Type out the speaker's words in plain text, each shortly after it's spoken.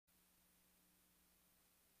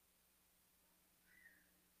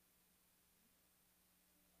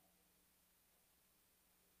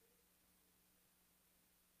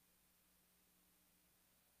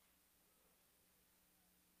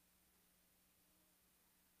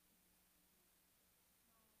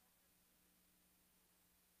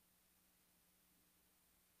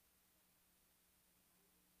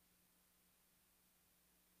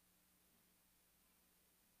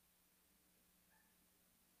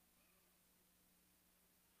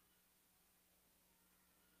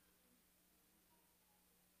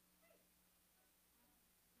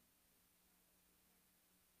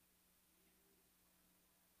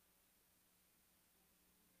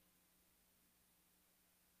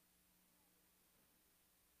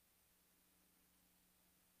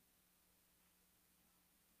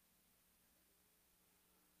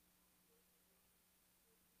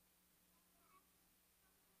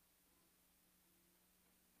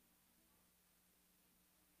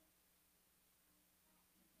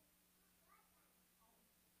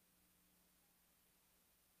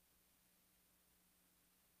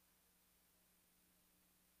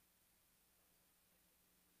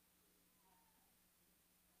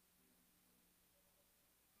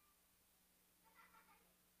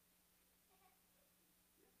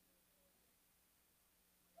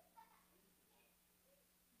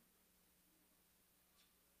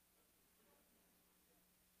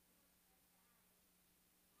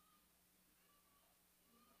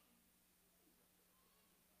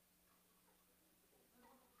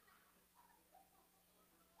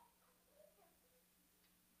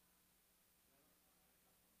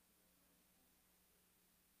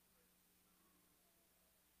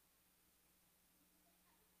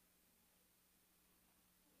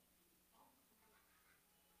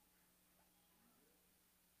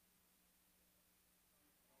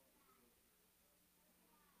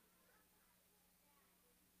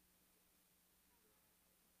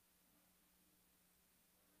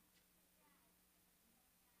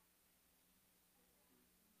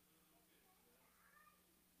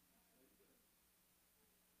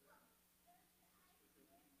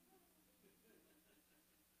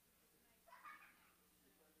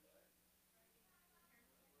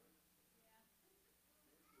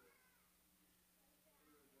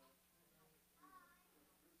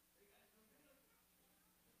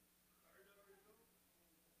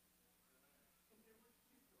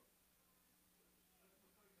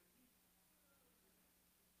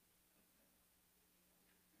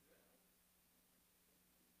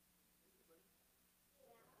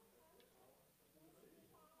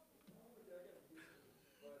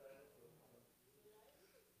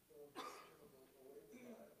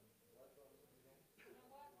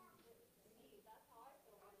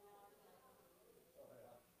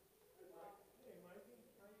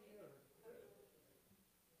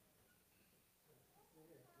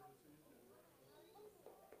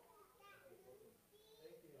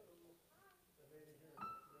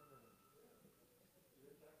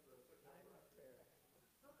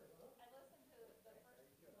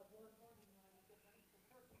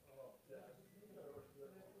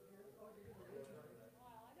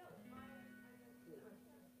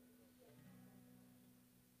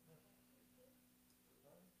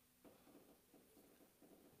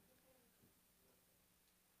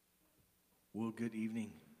Well, good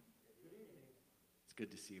evening. It's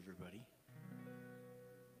good to see everybody.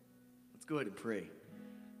 Let's go ahead and pray.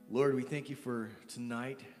 Lord, we thank you for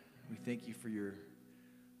tonight. We thank you for your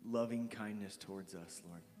loving kindness towards us,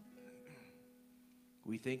 Lord.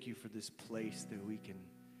 We thank you for this place that we can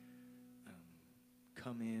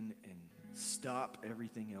come in and stop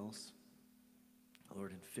everything else,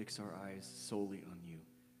 Lord, and fix our eyes solely on you.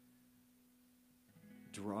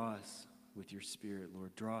 Draw us with your Spirit,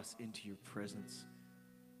 Lord. Draw us into your presence.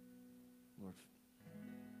 Lord,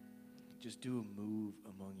 just do a move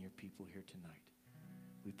among your people here tonight.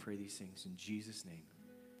 We pray these things in Jesus' name.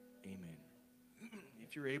 Amen.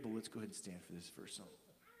 If you're able, let's go ahead and stand for this first song.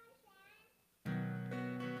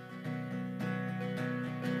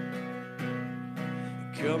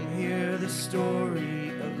 Come hear the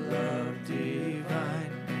story of love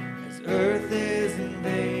divine, as earth is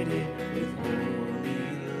invaded with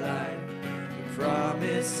holy light. The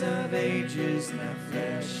promise of ages, now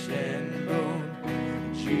flesh and bone.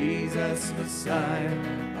 Jesus Messiah,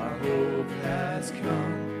 our hope has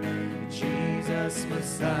come. Jesus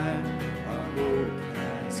Messiah, our hope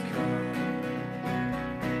has come.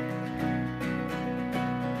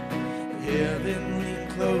 Heaven leaned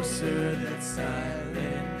closer that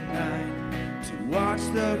silent night to watch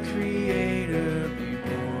the Creator be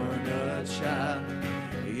born a child.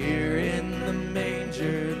 Here in the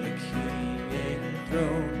manger, the King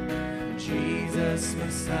enthroned. Jesus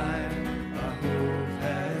Messiah, our hope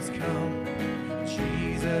has come.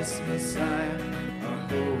 Jesus Messiah, our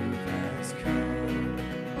hope has come.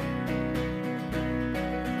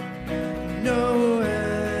 Noel,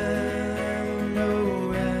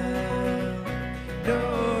 Noel,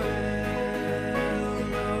 Noel,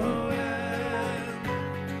 Noel.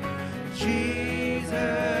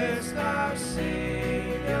 Jesus, our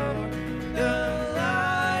Savior, the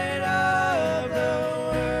light of the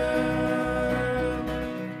world.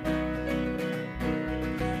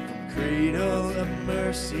 Cradle of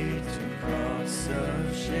mercy to cross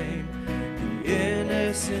of shame, the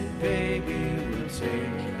innocent baby will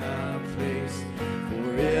take our place.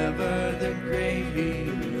 Forever the grave he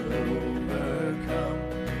will overcome.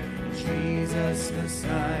 Jesus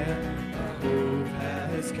Messiah, our hope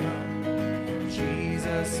has come.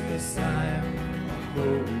 Jesus Messiah, our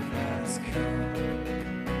hope has come.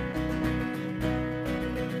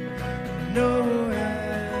 Noel,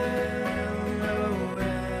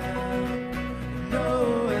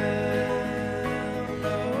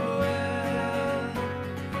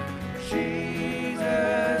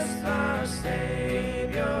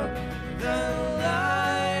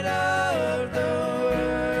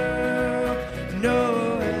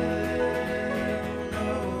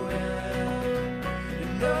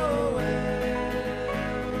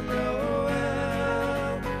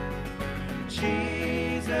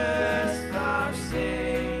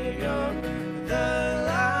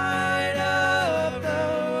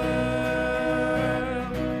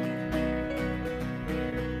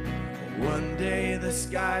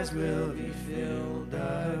 will be filled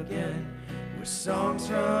again with songs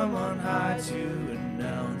from on high to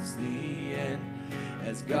announce the end,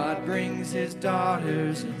 as God brings his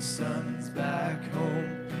daughters and sons back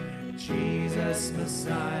home. Jesus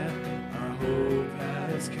Messiah, our hope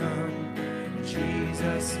has come.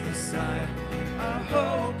 Jesus Messiah, our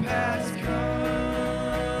hope has come.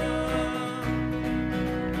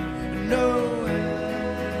 Noel,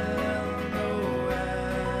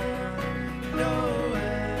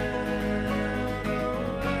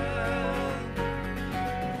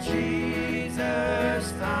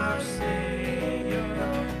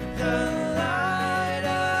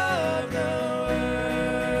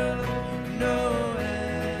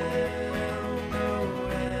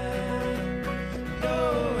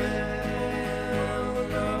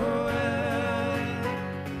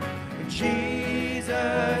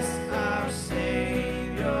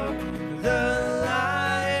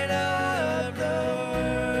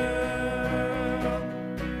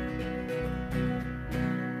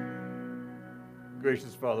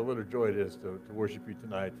 Gracious Father, what a joy it is to worship you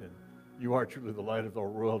tonight. And you are truly the light of our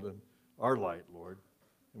world and our light, Lord.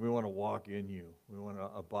 And we want to walk in you. We want to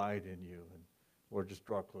abide in you. And Lord, just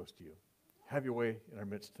draw close to you. Have your way in our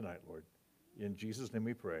midst tonight, Lord. In Jesus' name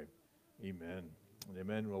we pray. Amen. And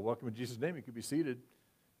amen. Well, welcome in Jesus' name. You can be seated.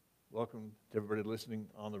 Welcome to everybody listening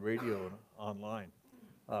on the radio and online.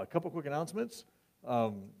 A couple quick announcements.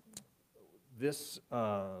 This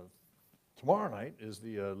Tomorrow night is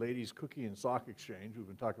the ladies' cookie and sock exchange. We've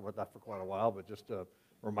been talking about that for quite a while, but just a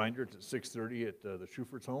reminder, it's at 6:30 at the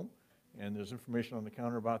Schufert's home, and there's information on the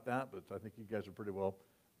counter about that, but I think you guys are pretty well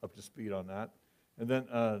up to speed on that. And then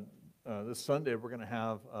this Sunday, we're going to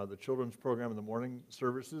have the children's program in the morning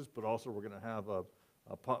services, but also we're going to have a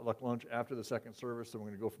potluck lunch after the second service, and we're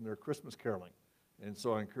going to go from there Christmas caroling. And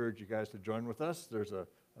so I encourage you guys to join with us. There's a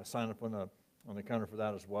sign-up on the counter for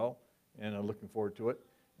that as well, and I'm looking forward to it.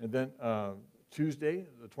 And then Tuesday,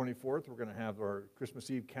 the 24th, we're going to have our Christmas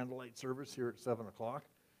Eve candlelight service here at 7 o'clock,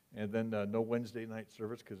 and then no Wednesday night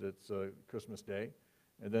service because it's Christmas Day.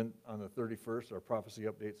 And then on the 31st, our prophecy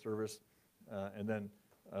update service, and then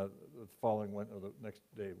the following one, or the next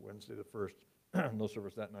day, Wednesday the 1st, no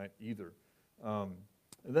service that night either. And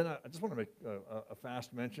then I just want to make a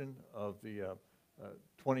fast mention of the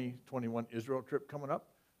 2021 Israel trip coming up.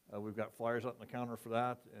 We've got flyers out on the counter for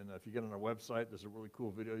that, and if you get on our website, there's a really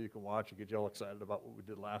cool video you can watch. It gets you all excited about what we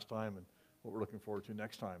did last time and what we're looking forward to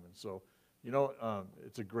next time. And so, you know,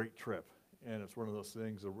 it's a great trip, and it's one of those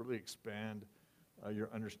things that really expand your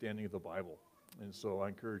understanding of the Bible. And so I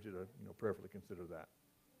encourage you to, prayerfully consider that.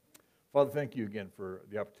 Father, thank you again for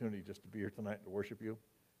the opportunity just to be here tonight and to worship you.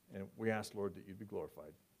 And we ask, Lord, that you'd be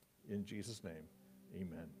glorified. In Jesus' name,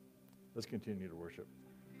 amen. Let's continue to worship.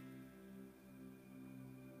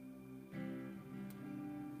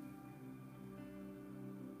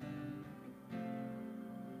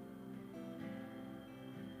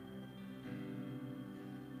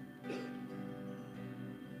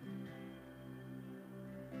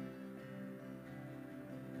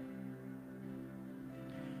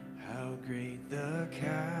 How great the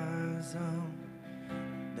chasm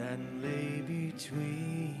that lay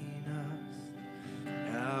between us,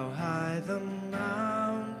 how high the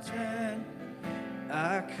mountain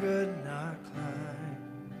I could not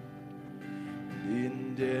climb.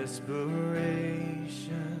 In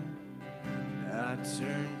desperation, I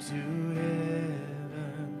turned to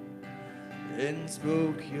heaven and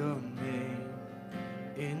spoke your name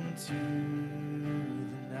into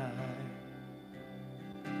the night.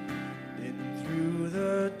 Then through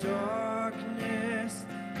the darkness,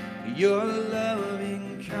 your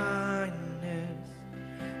loving kindness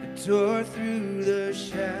tore through the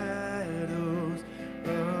shadows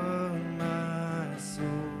of my soul.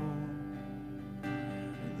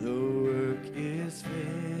 The work is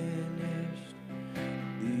finished,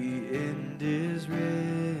 the end is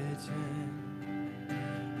written.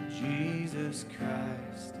 Jesus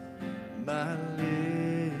Christ, my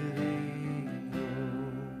living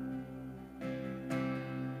hope.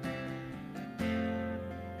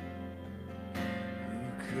 Who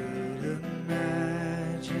could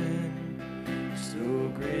imagine so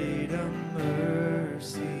great a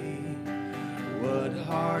mercy? What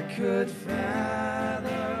heart could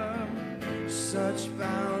fathom such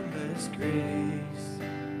boundless grace?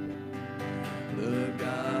 The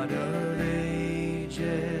God of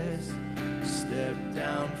ages stepped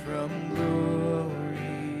down from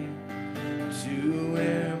glory to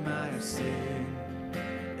wear my sin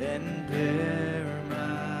and bear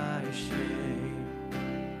my shame.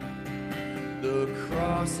 The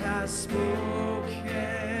cross has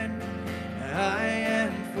spoken, I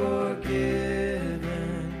am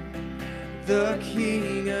forgiven. The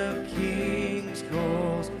King of Kings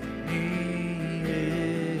calls me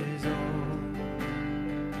his own.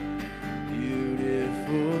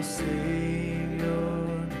 Beautiful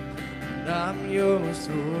Savior, I'm yours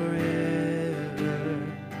forever.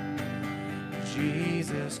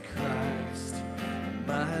 Jesus Christ,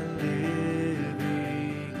 my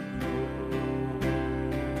living hope.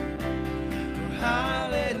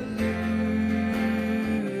 Hallelujah,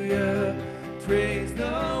 praise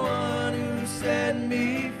the one who set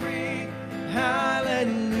me free. Hallelujah,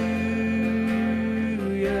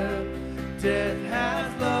 death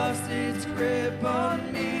has lost its grip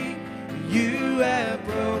on me. You have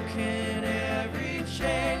broken every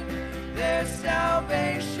chain. There's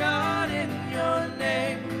salvation in your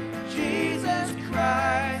name. Jesus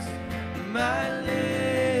Christ, my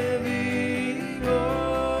living hope.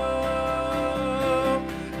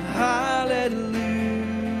 Hallelujah,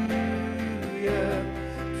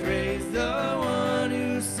 praise the one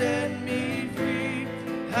who set me free.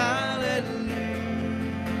 Hallelujah,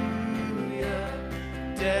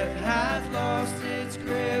 death has lost its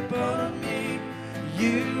grip on me.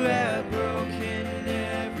 You have broken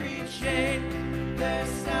every chain. There's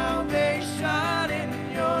salvation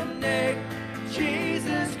in your name.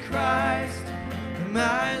 Jesus Christ,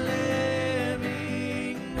 my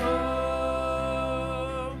living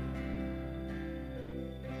hope.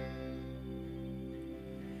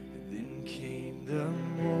 Then came the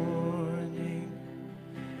morning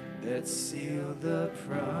that sealed the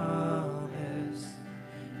promise.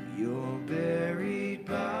 Your buried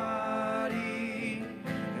body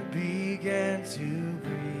began to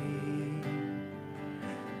breathe.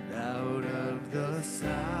 Out of the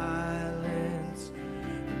silence,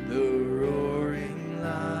 the roaring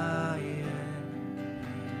lion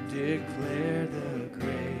declared the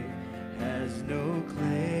grave has no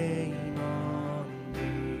claim on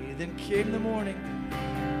me. Then came the morning.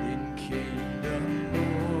 Then came the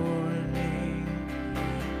morning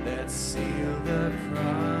that sealed the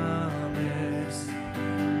promise.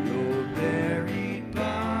 Your buried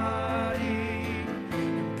body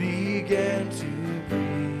began to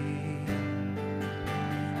breathe.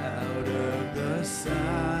 Out of the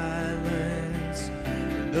silence,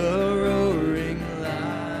 the roaring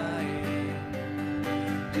lion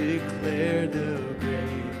declared the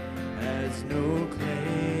grave has no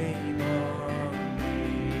claim on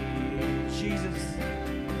me. Jesus,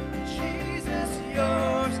 Jesus,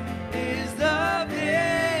 yours is the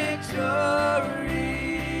victory.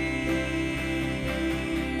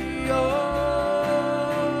 Oh,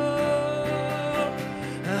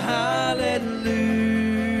 hallelujah.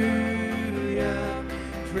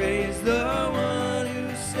 Praise the one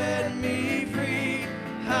who set me free.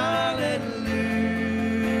 Hallelujah.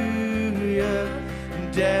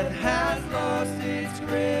 Death has lost its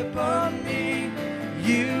grip on me.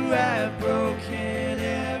 You have broken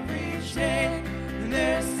every chain.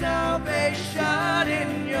 There's salvation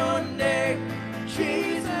in your name,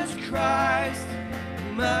 Jesus Christ,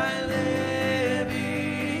 my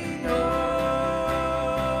living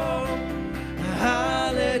hope.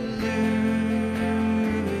 Hallelujah.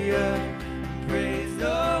 Praise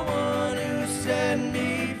the one who set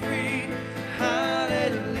me free.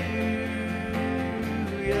 Hallelujah.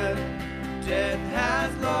 Death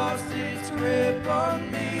has lost its grip on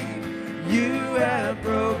me. You have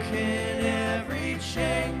broken every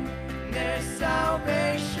chain. There's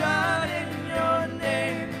salvation in your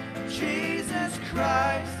name, Jesus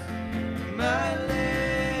Christ, my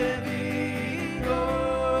living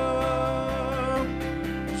hope.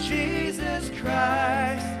 Jesus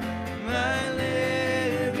Christ, my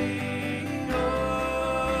living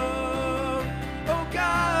hope. Oh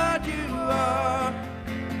God, you are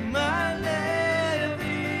my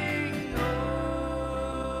living hope.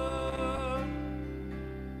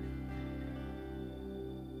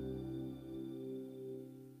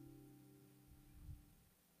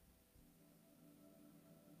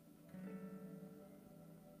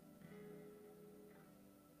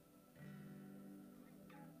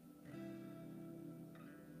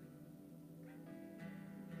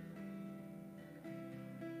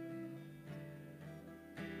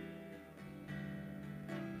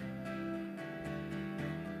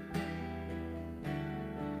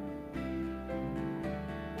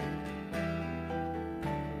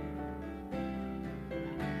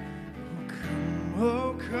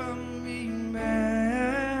 Oh, come, Emmanuel,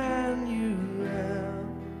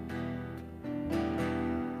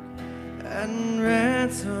 and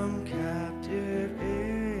ransom captive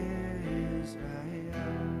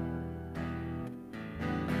Israel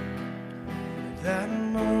that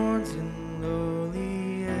mourns in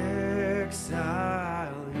lowly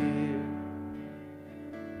exile here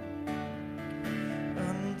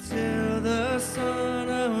until the Son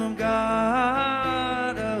of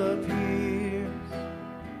God appears.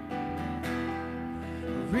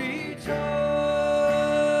 Rejoice,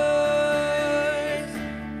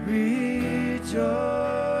 rejoice,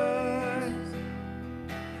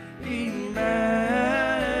 Emmanuel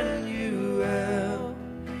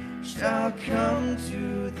shall come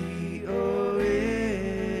to thee, O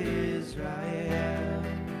Israel.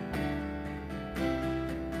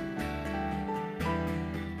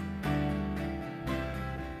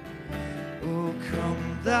 O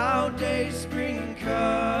come thou day spring,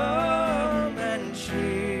 come and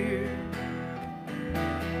cheer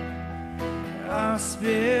our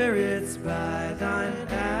spirits by thine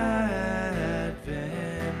advent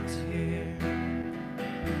here.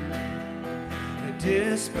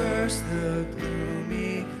 Disperse the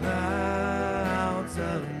gloomy clouds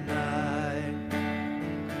of night,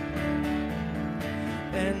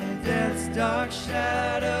 and death's dark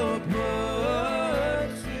shadow put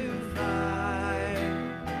to flight.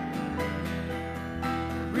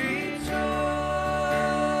 Rejoice,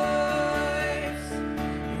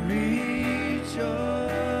 rejoice,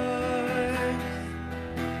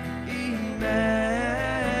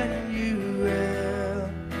 Emmanuel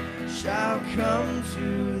shall come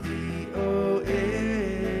to thee, O Israel.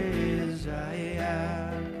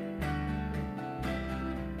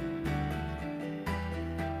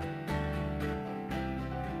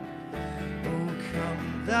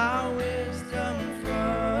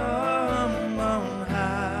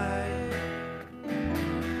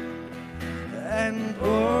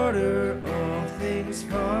 things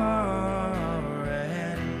far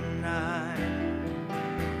and nigh.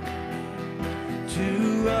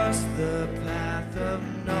 To us the path of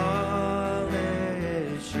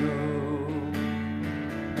knowledge show,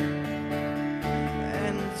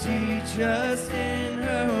 and teach us in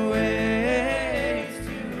her ways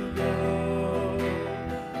to go.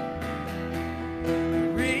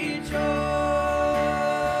 Rejoice,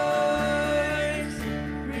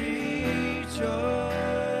 rejoice,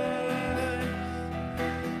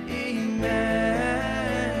 Emmanuel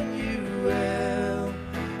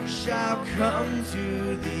shall come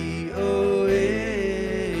to thee, O Israel.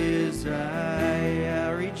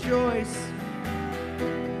 Rejoice,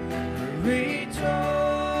 rejoice,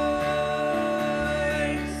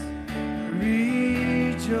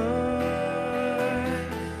 rejoice,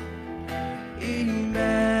 Emmanuel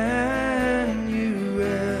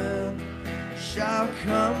shall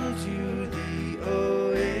come to thee,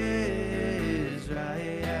 O Israel.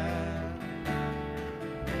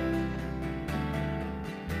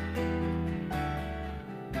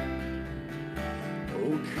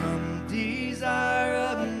 Oh, come, desire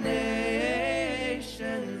of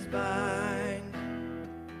nations bind,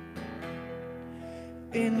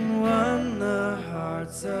 in one the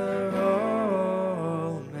hearts of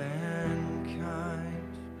all mankind.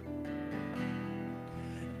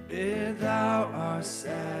 Bid thou our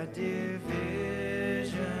sad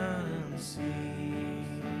division cease,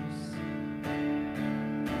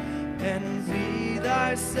 and be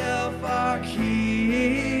thyself our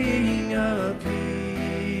King of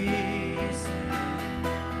peace.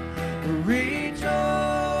 Rejoice,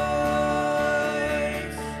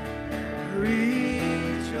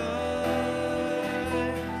 rejoice,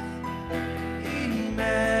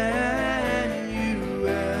 Emmanuel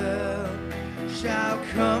shall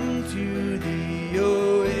come to thee,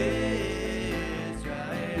 O Israel.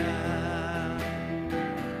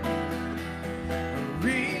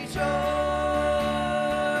 Rejoice,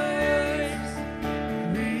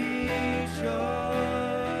 rejoice,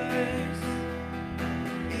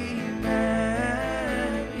 Emmanuel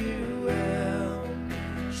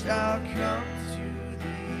shall come to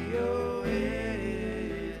thee, O Israel.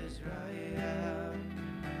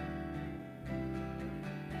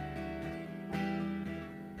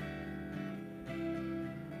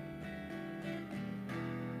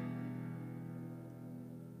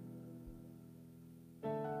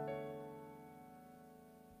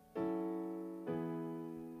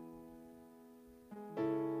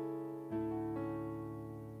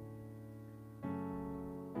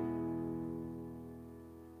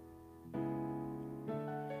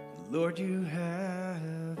 Lord, you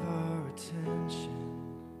have our attention,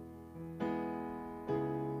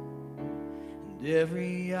 and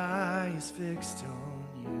every eye is fixed on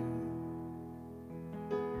you.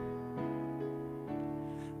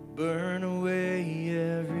 Burn away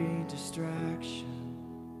every distraction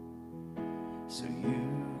so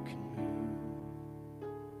you can move.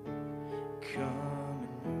 Come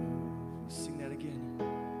and move. Let's sing that again.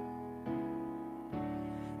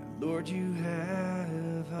 Lord, you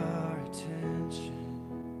have our attention,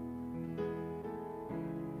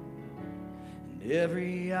 and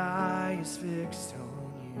every eye is fixed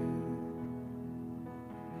on you.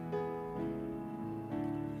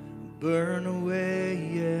 Burn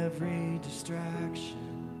away every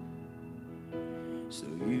distraction so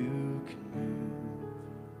you can move.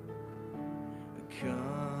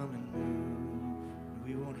 Come and move.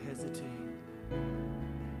 We won't hesitate.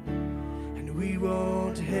 We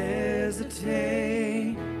won't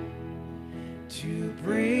hesitate to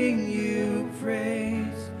bring you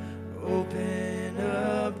praise. Open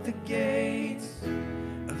up the gates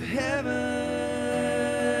of heaven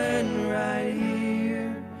right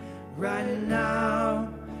here, right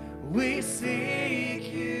now. We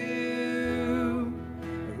seek you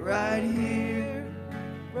right here,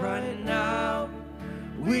 right now.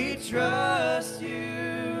 We trust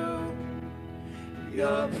you.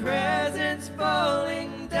 Your presence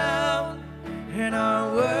falling down and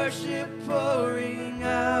our worship pouring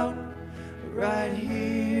out right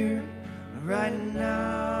here, right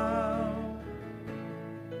now.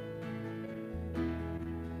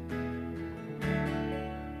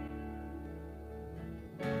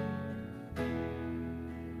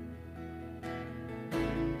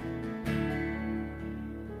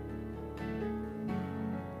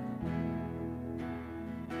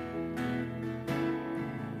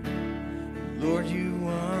 Lord, you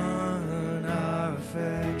won our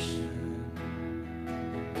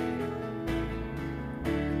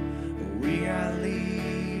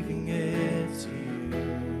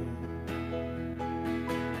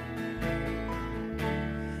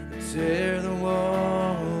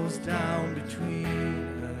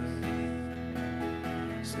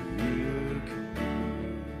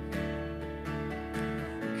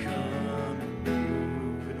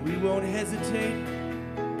hesitate.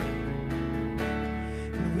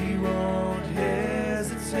 We won't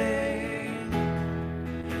hesitate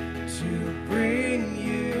to bring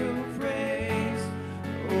you praise.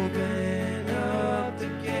 Open up the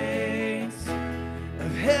gates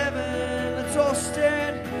of heaven. Let's all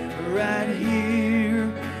stand right here,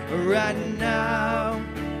 right now.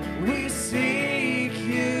 We seek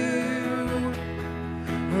you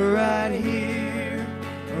right here,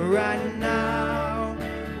 right now.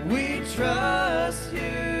 We trust you.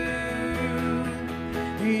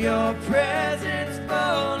 Your presence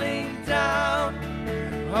falling down,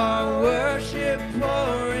 our worship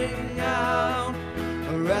pouring out,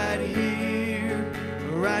 right here,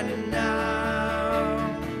 right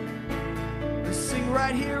now. Let's sing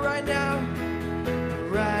right here, right now,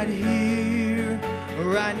 right here,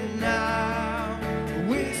 right now.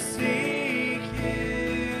 We seek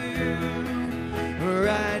you,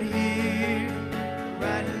 right here,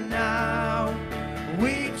 right now.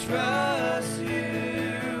 We trust you.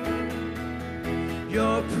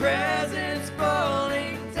 Your presence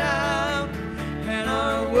falling down and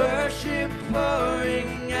our worship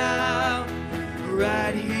pouring out,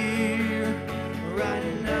 right here, right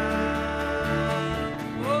now.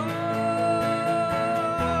 Oh,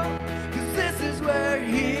 'cause this is where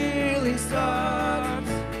healing starts,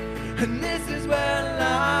 and this is where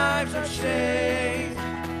lives are changed.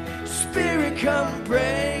 Spirit, come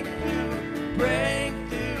break through, break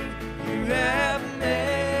through. You have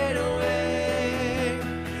made a way,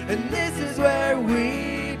 and this is where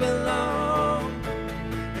we belong,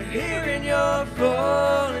 here in your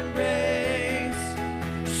full embrace.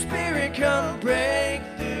 Spirit, come break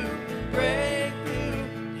through, break through.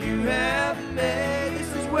 You have made,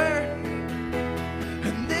 this is where,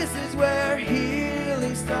 and this is where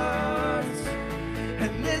healing starts,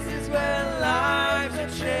 and this is where lives are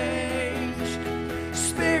changed.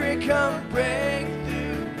 Spirit, come break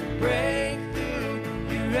through, break through.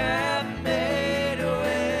 You have made a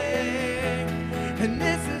way, and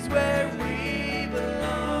this is where we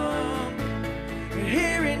belong,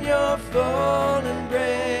 here in your full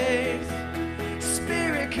embrace.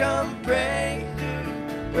 Spirit, come break through,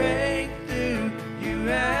 break through. You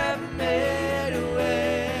have made a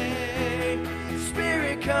way.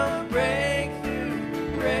 Spirit, come break through,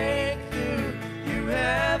 break through. You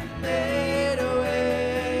have made a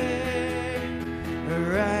way,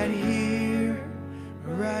 right here,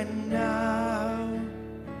 right now,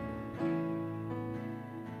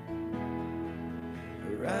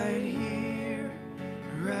 right here,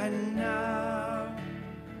 right now.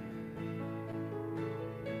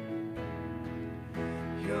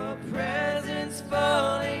 Your presence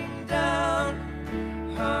falling down,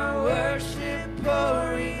 our worship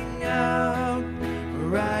pouring out,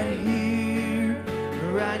 right here,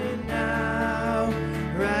 right now,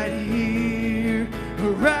 right here,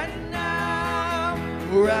 right now,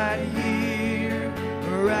 right here,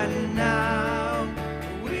 right now.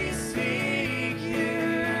 We seek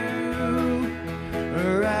you,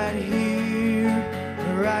 right here,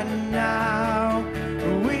 right now.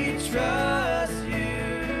 We trust you.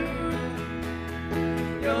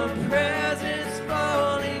 Your presence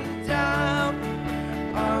falling down,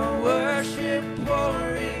 our worship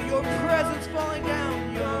pouring. Your presence falling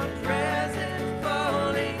down, your presence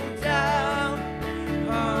falling down,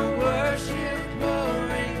 our worship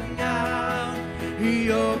pouring out.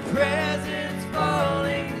 Your presence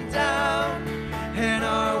falling down and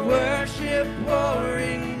our worship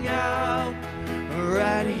pouring out,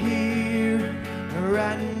 right here,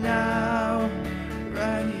 right now,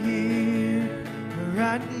 right here,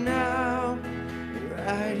 right now,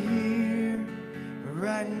 right here,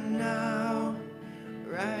 right now,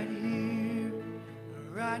 right here,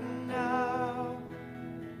 right now.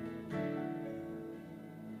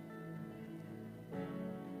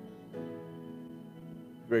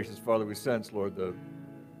 Gracious Father, we sense, Lord, the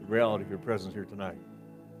reality of your presence here tonight.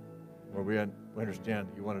 Lord, we understand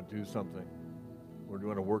that you want to do something. Lord, you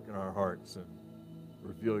want to work in our hearts and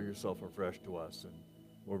reveal yourself afresh to us. And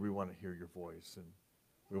Lord, we want to hear your voice, and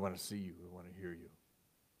we want to see you. We want to hear you.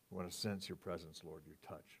 We want to sense your presence, Lord, your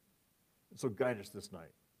touch. And so guide us this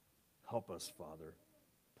night. Help us, Father.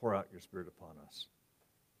 Pour out your Spirit upon us.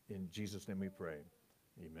 In Jesus' name we pray.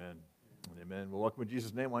 Amen and amen. Well, welcome in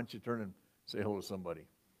Jesus' name. Why don't you turn and say hello to somebody.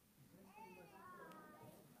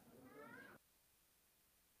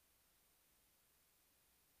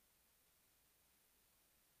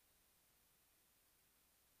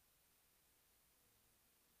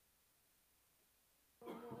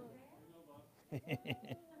 All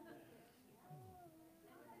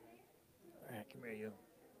right, come here, you.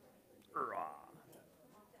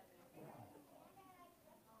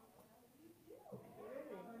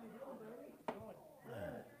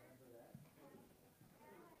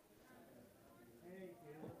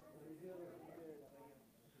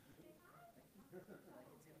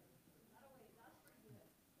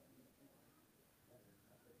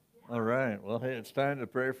 All right. Well, hey, it's time to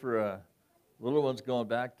pray for little ones going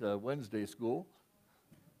back to Wednesday school.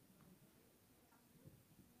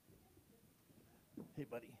 Hey,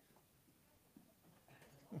 buddy.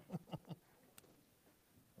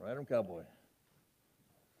 Ride 'em, cowboy.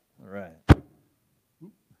 All right.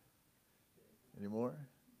 Oop. Any more?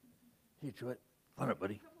 Hey, Truett. On it,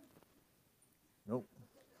 buddy. Nope.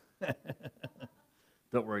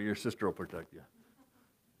 Don't worry, your sister will protect you.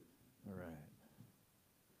 All right.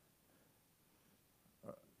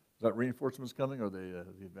 Is that reinforcements coming or the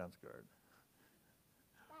advance guard?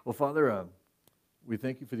 Well, Father, we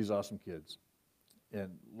thank you for these awesome kids.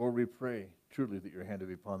 And Lord, we pray truly that your hand would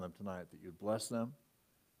be upon them tonight, that you would bless them,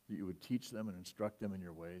 that you would teach them and instruct them in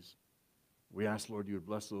your ways. We ask, Lord, you would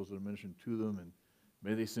bless those that are ministering to them, and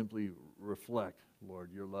may they simply reflect,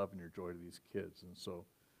 Lord, your love and your joy to these kids. And so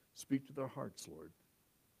speak to their hearts, Lord,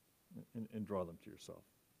 and draw them to yourself.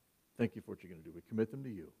 Thank you for what you're going to do. We commit them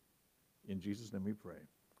to you. In Jesus' name we pray.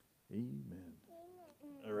 Amen.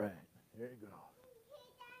 All right. There you go.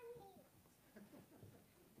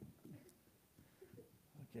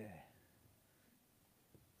 Okay.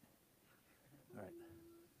 All right.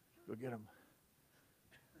 Go get them.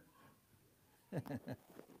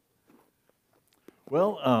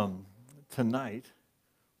 Well, tonight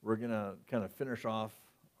we're going to kind of finish off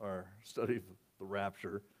our study of the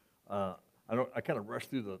Rapture. I kind of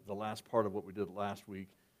rushed through the last part of what we did last week,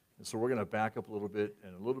 and so we're going to back up a little bit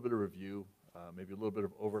and a little bit of review, maybe a little bit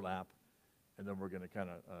of overlap, and then we're going to kind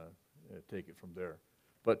of take it from there.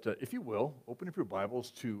 But if you will, open up your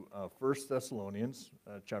Bibles to 1 Thessalonians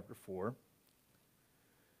chapter 4.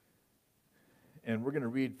 And we're going to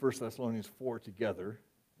read 1 Thessalonians 4 together,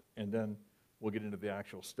 and then we'll get into the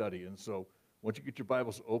actual study. And so once you get your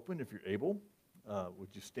Bibles open, if you're able, would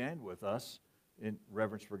you stand with us in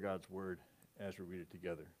reverence for God's word as we read it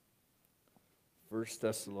together? 1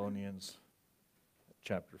 Thessalonians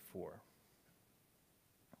chapter 4.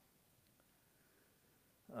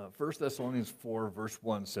 1 Thessalonians 4, verse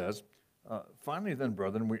 1 says, Finally then,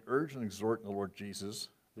 brethren, we urge and exhort in the Lord Jesus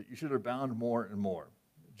that you should abound more and more,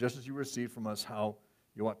 just as you received from us how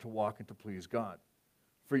you ought to walk and to please God.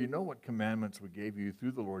 For you know what commandments we gave you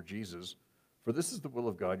through the Lord Jesus, for this is the will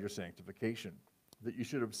of God, your sanctification, that you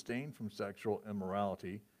should abstain from sexual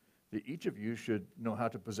immorality, that each of you should know how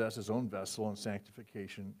to possess his own vessel in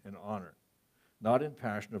sanctification and honor, not in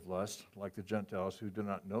passion of lust, like the Gentiles who do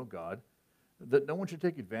not know God, that no one should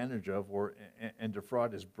take advantage of and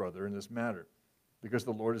defraud his brother in this matter, because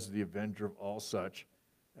the Lord is the avenger of all such,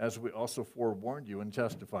 as we also forewarned you and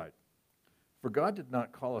testified. For God did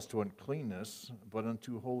not call us to uncleanness, but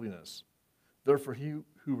unto holiness. Therefore he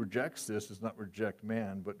who rejects this does not reject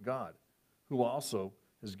man, but God, who also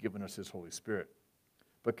has given us his Holy Spirit.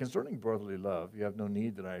 But concerning brotherly love, you have no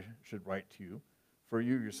need that I should write to you, for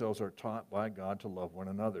you yourselves are taught by God to love one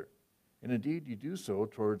another. And indeed you do so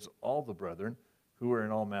towards all the brethren who are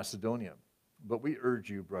in all Macedonia. But we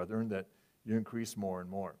urge you, brethren, that you increase more and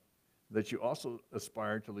more, that you also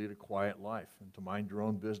aspire to lead a quiet life and to mind your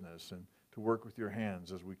own business and to work with your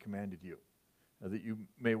hands as we commanded you, that you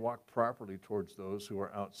may walk properly towards those who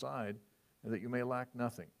are outside, and that you may lack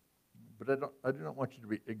nothing. But I do not want you to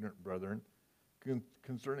be ignorant, brethren,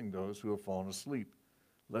 concerning those who have fallen asleep,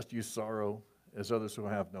 lest you sorrow as others who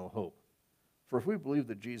have no hope. For if we believe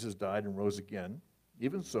that Jesus died and rose again,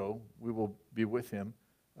 even so we will be with him,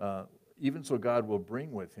 even so God will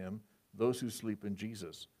bring with him those who sleep in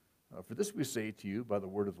Jesus. For this we say to you by the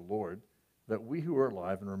word of the Lord, that we who are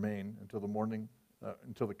alive and remain until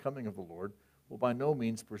the coming of the Lord will by no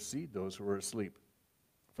means precede those who are asleep.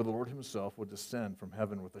 For the Lord himself will descend from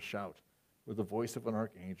heaven with a shout, with the voice of an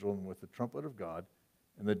archangel, and with the trumpet of God,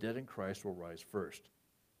 and the dead in Christ will rise first.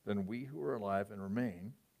 Then we who are alive and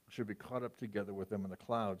remain should be caught up together with them in the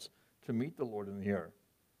clouds to meet the Lord in the air,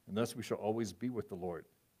 and thus we shall always be with the Lord.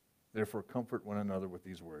 Therefore comfort one another with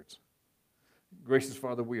these words. Gracious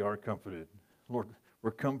Father, we are comforted. Lord, we're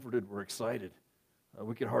comforted, we're excited.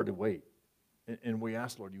 We can hardly wait. And we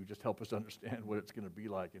ask, Lord, you would just help us understand what it's going to be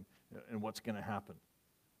like and what's going to happen,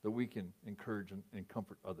 that we can encourage and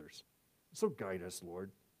comfort others. So guide us, Lord.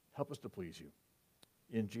 Help us to please you.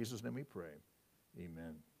 In Jesus' name we pray.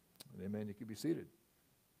 Amen. And amen. You can be seated.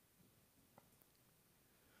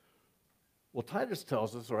 Well, Titus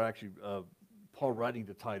tells us, or actually Paul writing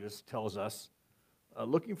to Titus tells us,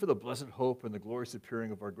 looking for the blessed hope and the glorious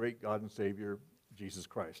appearing of our great God and Savior, Jesus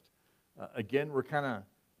Christ. Again, we're kind of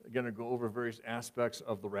going to go over various aspects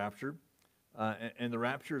of the rapture. And the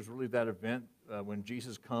rapture is really that event when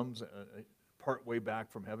Jesus comes part way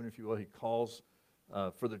back from heaven, if you will. He calls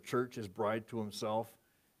for the church, his bride, to himself.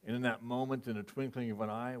 And in that moment, in a twinkling of an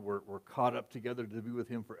eye, we're caught up together to be with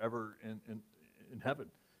him forever in heaven,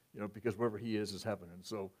 because wherever he is heaven. And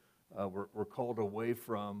so we're called away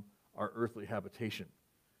from our earthly habitation.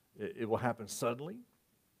 It will happen suddenly.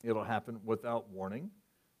 It'll happen without warning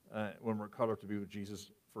when we're caught up to be with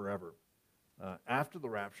Jesus forever. After the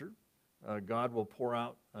rapture, God will pour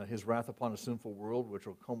out his wrath upon a sinful world, which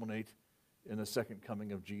will culminate in the second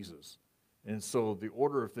coming of Jesus. And so the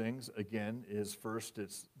order of things, again, is first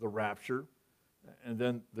it's the rapture, and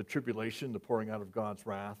then the tribulation, the pouring out of God's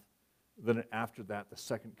wrath, then after that, the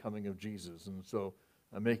second coming of Jesus. And so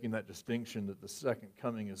making that distinction that the second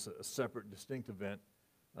coming is a separate, distinct event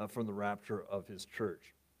from the rapture of his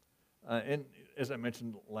church. And as I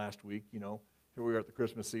mentioned last week, here we are at the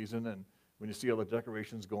Christmas season, and when you see all the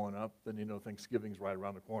decorations going up, then Thanksgiving's right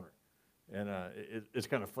around the corner. And it's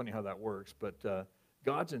kind of funny how that works, but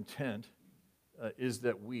God's intent is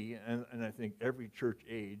that we, and I think every church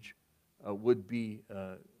age, would be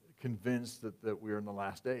convinced that we are in the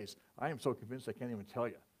last days. I am so convinced I can't even tell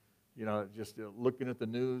you. Just looking at the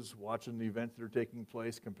news, watching the events that are taking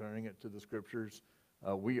place, comparing it to the scriptures,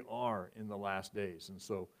 we are in the last days, and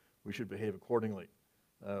so we should behave accordingly.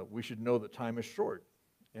 We should know that time is short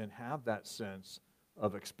and have that sense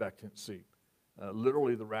of expectancy.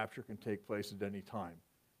 Literally, the rapture can take place at any time,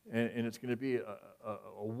 and it's going to be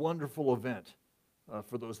a wonderful event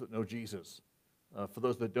for those that know Jesus. For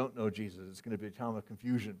those that don't know Jesus, it's going to be a time of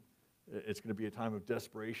confusion. It's going to be a time of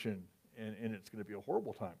desperation, and it's going to be a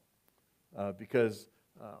horrible time because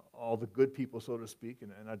all the good people, so to speak,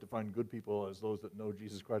 and I define good people as those that know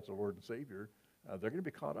Jesus Christ, our Lord and Savior, they're going to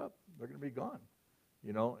be caught up. They're going to be gone,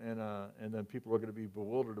 and then people are going to be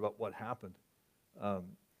bewildered about what happened.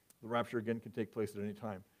 The rapture, again, can take place at any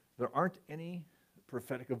time. There aren't any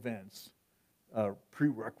prophetic events,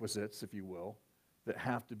 prerequisites, if you will, that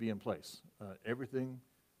have to be in place. Everything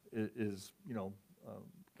is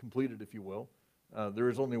completed, if you will. There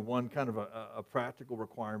is only one kind of a practical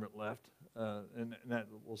requirement left, and that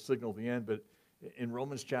will signal the end. But in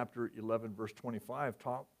Romans chapter 11, verse 25,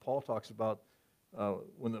 Paul talks about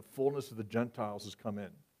when the fullness of the Gentiles has come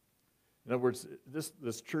in. In other words,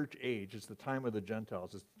 this church age is the time of the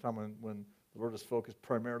Gentiles. It's the time when the Lord is focused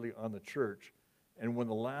primarily on the church. And when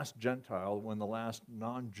the last Gentile, when the last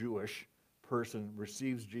non-Jewish person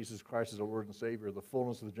receives Jesus Christ as our Lord and Savior, the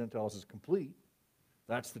fullness of the Gentiles is complete.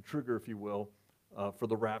 That's the trigger, if you will, for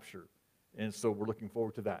the rapture. And so we're looking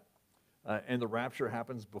forward to that. And the rapture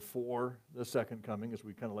happens before the second coming, as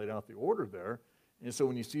we kind of laid out the order there. And so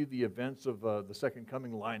when you see the events of the second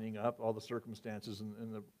coming lining up, all the circumstances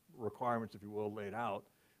and the requirements, if you will, laid out,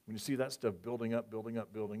 when you see that stuff building up,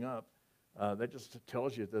 that just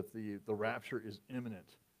tells you that the rapture is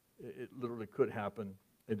imminent. It literally could happen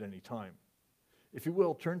at any time. If you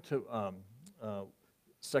will, turn to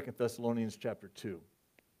 2 Thessalonians chapter 2.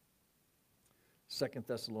 2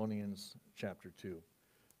 Thessalonians chapter 2.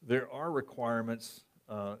 There are requirements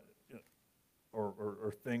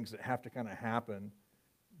or things that have to kind of happen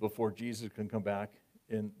before Jesus can come back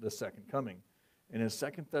in the second coming. And in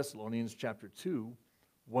 2 Thessalonians chapter 2,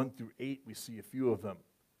 1 through 8, we see a few of them.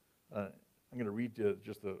 I'm going to read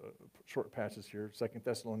just a short passage here. 2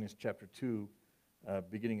 Thessalonians chapter 2,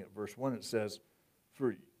 beginning at verse 1, it says,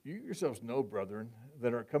 "For you yourselves know, brethren,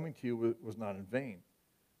 that our coming to you was not in vain.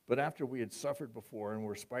 But after we had suffered before and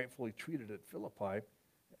were spitefully treated at Philippi,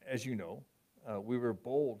 as you know, we were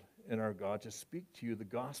bold in our God to speak to you the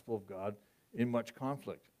gospel of God in much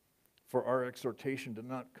conflict. For our exhortation did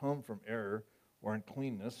not come from error or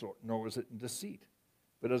uncleanness, nor was it in deceit.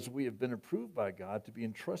 But as we have been approved by God to be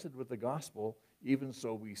entrusted with the gospel, even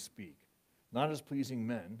so we speak, not as pleasing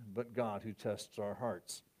men, but God who tests our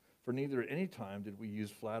hearts. For neither at any time did we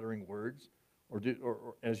use flattering words,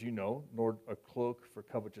 or as you know, nor a cloak for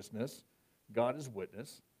covetousness. God is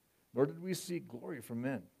witness. Nor did we seek glory from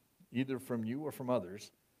men, either from you or from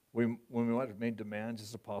others, when we might have made demands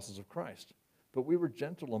as apostles of Christ. But we were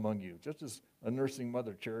gentle among you, just as a nursing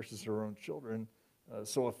mother cherishes her own children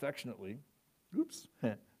so affectionately." Oops.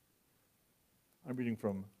 I'm reading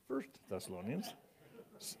from 1 Thessalonians.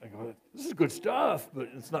 I go, this is good stuff, but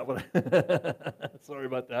it's not what I... Sorry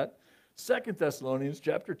about that. 2 Thessalonians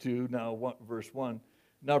chapter 2, now verse 1.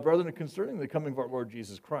 "Now, brethren, concerning the coming of our Lord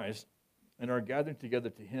Jesus Christ and our gathering together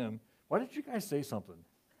to him..." Why did you guys say something?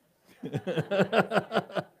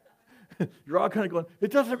 You're all kind of going,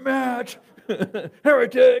 "It doesn't match."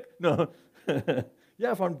 Heretic. No.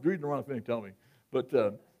 Yeah, if I'm reading the wrong thing, tell me. But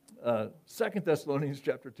 2 Thessalonians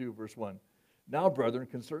chapter 2, verse 1. "Now, brethren,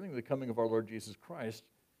 concerning the coming of our Lord Jesus Christ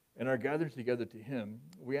and our gathering together to him,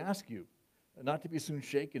 we ask you not to be soon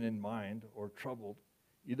shaken in mind or troubled,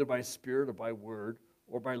 either by spirit or by word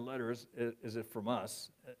or by letters, as if from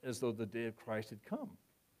us, as though the day of Christ had come.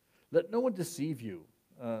 Let no one deceive you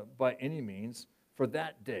by any means, for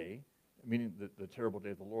that day, meaning the terrible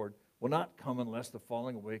day of the Lord, will not come unless the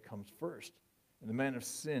falling away comes first, and the man of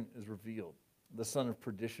sin is revealed, the son of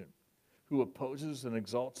perdition, who opposes and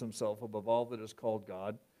exalts himself above all that is called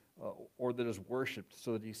God, or that is worshipped,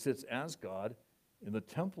 so that he sits as God in the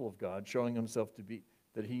temple of God, showing himself to be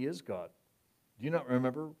that he is God. Do you not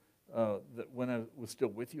remember that when I was still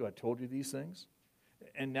with you, I told you these things?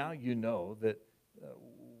 And now you know that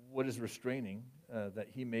what is restraining, that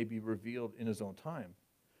he may be revealed in his own time.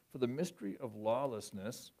 For the mystery of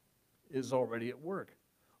lawlessness is already at work.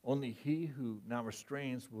 Only he who now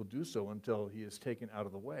restrains will do so until he is taken out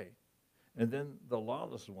of the way. And then the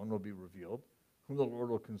lawless one will be revealed, whom the Lord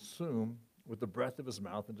will consume with the breath of his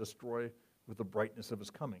mouth and destroy with the brightness of his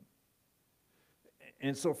coming.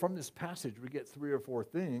 And so from this passage, we get 3 or 4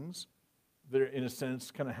 things that, are, in a sense,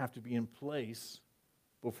 kind of have to be in place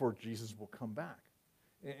before Jesus will come back.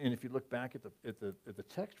 And if you look back at the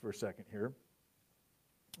text for a second here,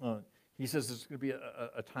 he says it's going to be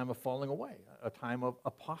a time of falling away, a time of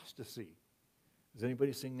apostasy. Is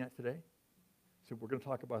anybody seeing that today? So we're going to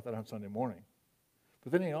talk about that on Sunday morning.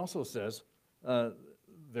 But then he also says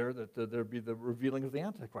there that there'll be the revealing of the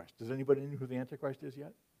Antichrist. Does anybody know who the Antichrist is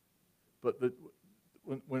yet? But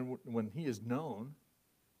when he is known,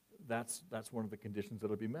 that's one of the conditions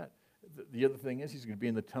that will be met. The other thing is he's going to be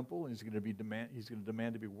in the temple, and he's going to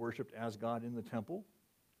demand to be worshipped as God in the temple.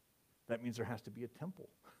 That means there has to be a temple.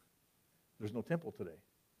 There's no temple today.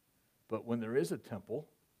 But when there is a temple,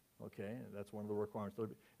 okay, that's one of the requirements.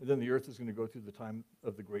 And then the earth is going to go through the time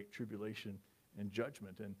of the great tribulation and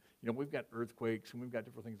judgment. And, we've got earthquakes, and we've got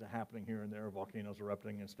different things that are happening here and there, volcanoes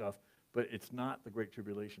erupting and stuff, but it's not the great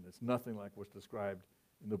tribulation. It's nothing like what's described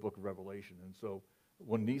in the book of Revelation. And so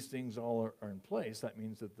when these things all are in place, that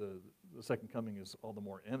means that the second coming is all the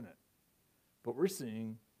more imminent. But we're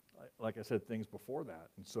seeing, like I said, things before that.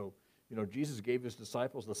 And so, Jesus gave his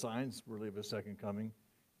disciples the signs, really, of his second coming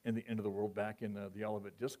and the end of the world back in the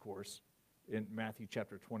Olivet Discourse in Matthew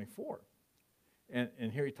chapter 24.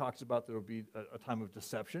 And here he talks about there will be a time of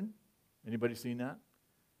deception. Anybody seen that?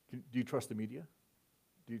 Do you trust the media?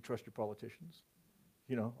 Do you trust your politicians?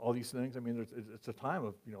 All these things. I mean, it's a time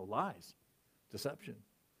of, lies, deception.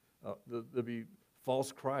 There'll be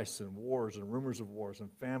false Christs and wars and rumors of wars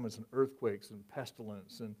and famines and earthquakes and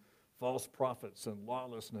pestilence and false prophets and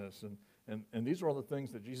lawlessness. And these are all the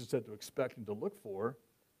things that Jesus said to expect and to look for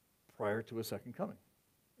prior to his second coming.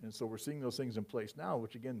 And so we're seeing those things in place now,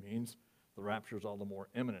 which again means the rapture is all the more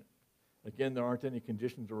imminent. Again, there aren't any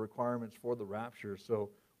conditions or requirements for the rapture, so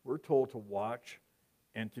we're told to watch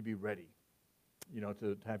and to be ready,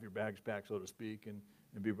 to have your bags packed, so to speak,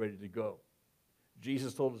 and be ready to go.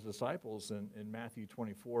 Jesus told his disciples in Matthew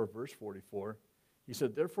 24, verse 44, he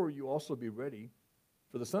said, "Therefore you also be ready,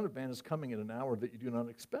 for the Son of Man is coming at an hour that you do not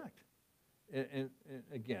expect." And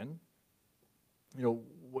again,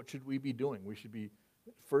 what should we be doing? We should be,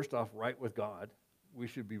 first off, right with God. We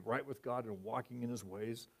should be right with God and walking in his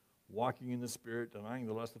ways, walking in the Spirit, denying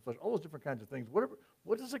the lust of the flesh, all those different kinds of things.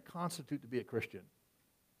 What does it constitute to be a Christian?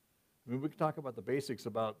 I mean, we can talk about the basics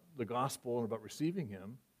about the gospel and about receiving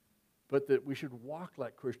him, but that we should walk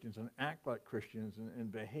like Christians and act like Christians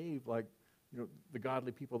and behave like the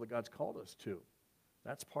godly people that God's called us to.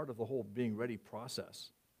 That's part of the whole being ready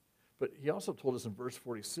process. But he also told us in verse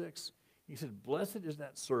 46, he said, "Blessed is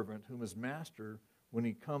that servant whom his master, when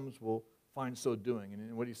he comes, will find so doing."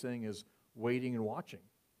 And what he's saying is waiting and watching,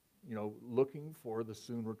 looking for the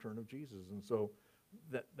soon return of Jesus. And so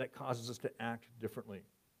that causes us to act differently.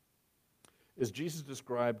 As Jesus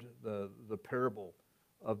described the parable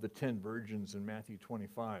of the 10 virgins in Matthew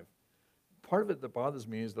 25, part of it that bothers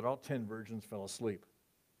me is that all 10 virgins fell asleep.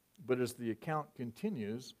 But as the account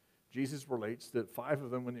continues, Jesus relates that 5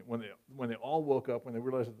 of them, when they all woke up, when they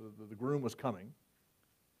realized that the groom was coming,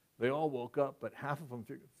 they all woke up, but half of them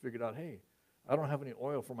figured out, hey, I don't have any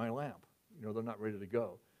oil for my lamp. They're not ready to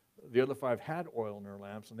go. The other 5 had oil in their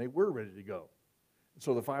lamps, and they were ready to go.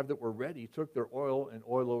 So the 5 that were ready took their oil, and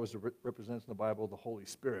oil always represents in the Bible the Holy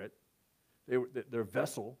Spirit. Their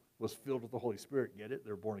vessel was filled with the Holy Spirit. Get it?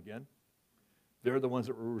 They're born again. They're the ones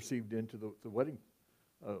that were received into the wedding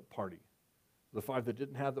party. The 5 that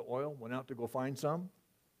didn't have the oil went out to go find some,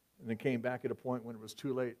 and then came back at a point when it was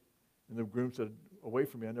too late, and the groom said, "Away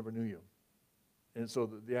from me, I never knew you." And so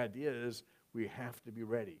the idea is we have to be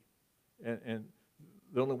ready. And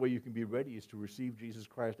the only way you can be ready is to receive Jesus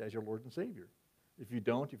Christ as your Lord and Savior. If you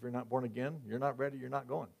don't, if you're not born again, you're not ready, you're not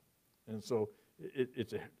going. And so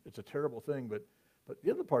it's a terrible thing. But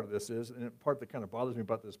the other part of this is, and the part that kind of bothers me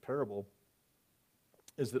about this parable,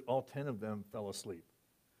 is that all 10 of them fell asleep.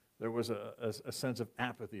 There was a sense of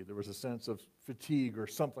apathy. There was a sense of fatigue or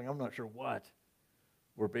something, I'm not sure what,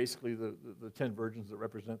 where basically the 10 virgins that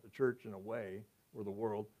represent the church in a way, or the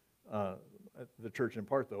world, the church in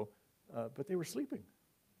part though, but they were sleeping.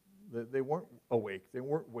 They weren't awake. They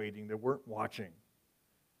weren't waiting. They weren't watching.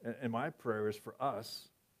 And my prayer is for us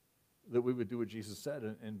that we would do what Jesus said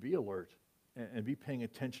and be alert and be paying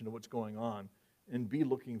attention to what's going on and be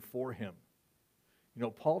looking for him. You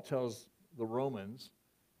know, Paul tells the Romans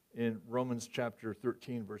in Romans chapter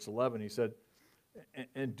 13, verse 11, he said,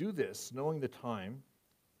 and do this, knowing the time,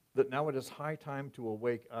 that now it is high time to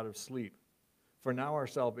awake out of sleep. For now our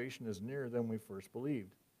salvation is nearer than we first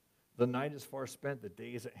believed. The night is far spent, the day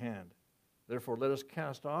is at hand. Therefore let us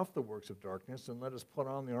cast off the works of darkness and let us put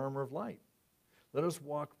on the armor of light. Let us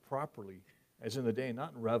walk properly as in the day,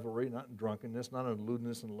 not in revelry, not in drunkenness, not in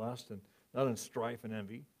lewdness and lust, and not in strife and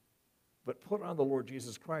envy, but put on the Lord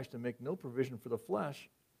Jesus Christ and make no provision for the flesh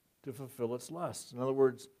to fulfill its lusts. In other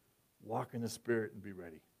words, walk in the Spirit and be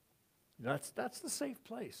ready. That's the safe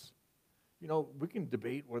place. You know, we can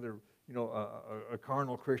debate whether, you know, a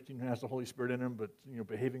carnal Christian who has the Holy Spirit in him, but, you know,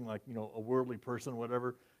 behaving like, you know, a worldly person,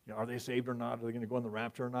 whatever, you know, are they saved or not? Are they going to go in the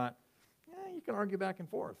rapture or not? Yeah, you can argue back and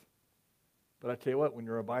forth. But I tell you what, when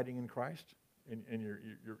you're abiding in Christ and you're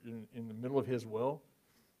in the middle of his will,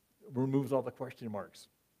 it removes all the question marks.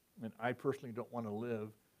 And I personally don't want to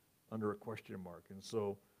live under a question mark. And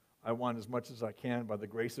so I want, as much as I can, by the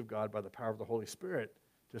grace of God, by the power of the Holy Spirit,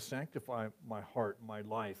 to sanctify my heart, my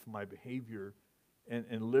life, my behavior,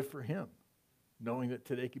 and live for him, knowing that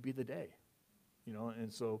today could be the day. You know,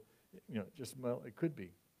 and so, you know, just, well, it could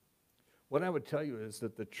be. What I would tell you is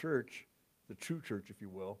that the church, the true church, if you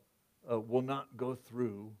will not go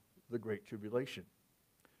through the Great Tribulation.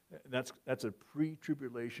 That's a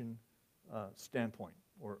pre-tribulation standpoint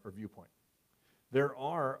or viewpoint. There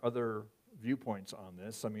are other viewpoints on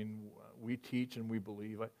this. I mean, we teach and we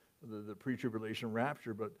believe the pre-tribulation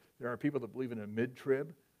rapture, but there are people that believe in a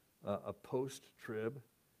mid-trib, a post-trib,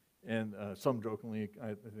 and some jokingly,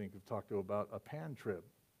 I think, have talked about a pan-trib.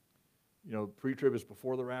 You know, pre-trib is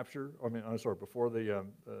before the rapture. Before the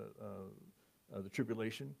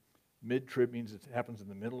tribulation. Mid-trib means it happens in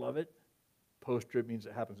the middle of it. Post-trib means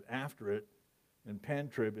it happens after it. And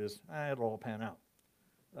pan-trib is, it'll all pan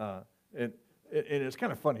out. And it's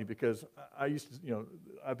kind of funny because I used to, you know,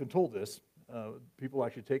 I've been told this. People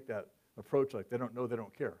actually take that approach like they don't know, they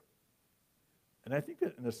don't care. And I think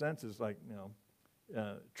that in a sense is like, you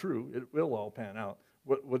know, true, it will all pan out.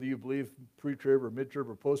 Whether you believe pre-trib or mid-trib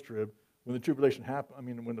or post-trib, when the tribulation happens, I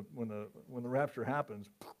mean, when the rapture happens,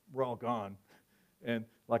 we're all gone. And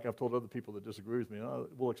like I've told other people that disagree with me,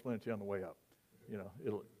 we'll explain it to you on the way up. You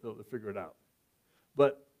know, they'll figure it out.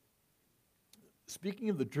 But speaking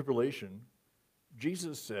of the tribulation,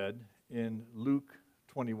 Jesus said in Luke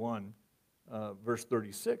 21, verse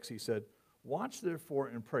 36, he said, "Watch therefore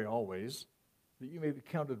and pray always, that you may be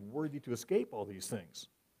counted worthy to escape all these things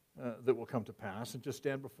that will come to pass and to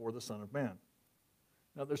stand before the Son of Man."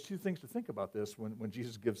 Now, there's two things to think about this when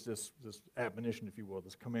Jesus gives this admonition, if you will,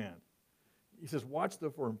 this command. He says, "Watch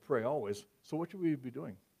therefore and pray always." So what should we be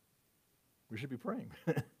doing? We should be praying.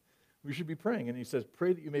 We should be praying. And he says,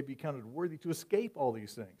 "Pray that you may be counted worthy to escape all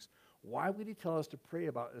these things." Why would he tell us to pray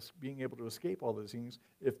about us being able to escape all these things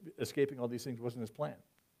if escaping all these things wasn't his plan?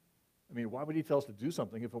 I mean, why would he tell us to do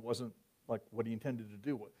something if it wasn't like what he intended to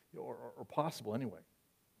do, or possible anyway?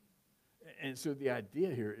 And so the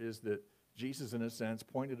idea here is that Jesus, in a sense,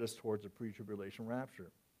 pointed us towards a pre-tribulation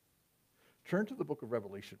rapture. Turn to the book of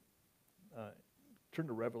Revelation. Turn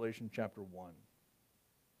to Revelation chapter 1.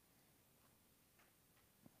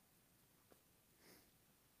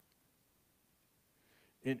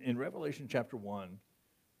 In Revelation chapter 1,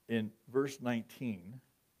 in verse 19,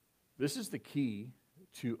 this is the key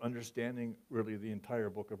to understanding really the entire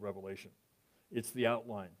book of Revelation. It's the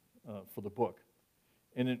outline for the book.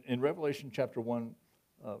 And in Revelation chapter 1,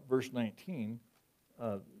 verse 19,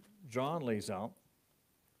 John lays out,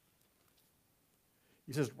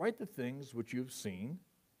 he says, "Write the things which you've seen,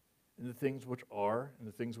 and the things which are, and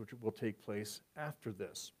the things which will take place after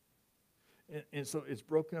this." And so it's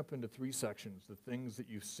broken up into three sections: the things that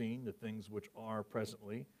you've seen, the things which are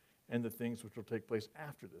presently, and the things which will take place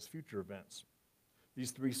after this, future events.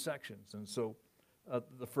 These three sections. And so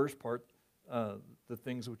the first part, the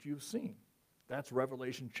things which you've seen. That's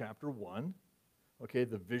Revelation chapter 1, okay,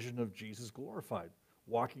 the vision of Jesus glorified,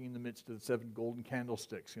 walking in the midst of the 7 golden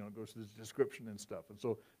candlesticks. You know, it goes through this description and stuff. And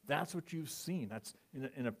so that's what you've seen. That's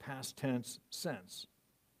in a past tense sense.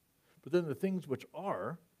 But then the things which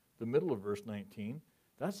are, the middle of verse 19,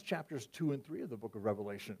 that's chapters 2 and 3 of the book of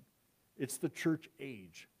Revelation. It's the church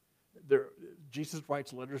age. There, Jesus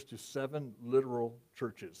writes letters to 7 literal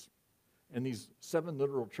churches. And these 7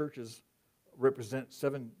 literal churches represent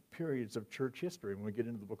 7 periods of church history. When we get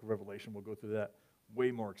into the book of Revelation, we'll go through that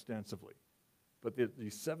way more extensively. But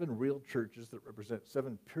these 7 real churches that represent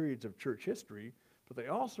 7 periods of church history, but they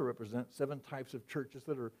also represent 7 types of churches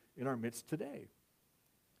that are in our midst today.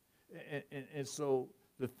 And so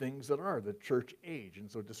the things that are the church age, and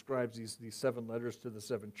so it describes these 7 letters to the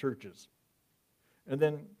 7 churches. And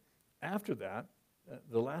then after that,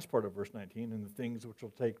 the last part of verse 19, and the things which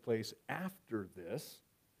will take place after this.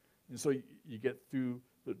 And so you get through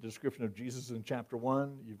the description of Jesus in chapter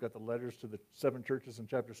 1. You've got the letters to the 7 churches in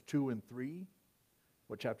chapters 2 and 3.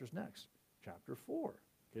 What chapter's next? Chapter 4.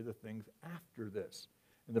 Okay, the things after this.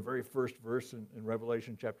 And the very first verse in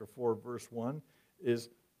Revelation chapter 4, verse 1 is,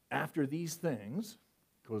 after these things,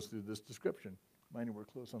 goes through this description. Mind you, we're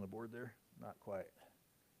close on the board there? Not quite.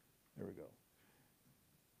 There we go.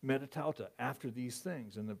 Metatauta, after these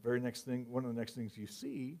things. And the very next thing, one of the next things you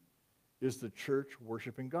see is the church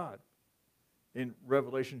worshiping God. In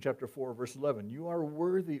Revelation chapter 4, verse 11, you are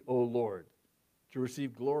worthy, O Lord, to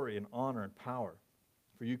receive glory and honor and power.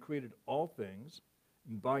 For you created all things,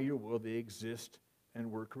 and by your will they exist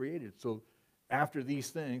and were created. So after these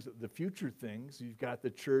things, the future things, you've got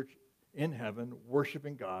the church in heaven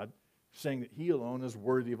worshiping God, saying that he alone is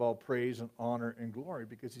worthy of all praise and honor and glory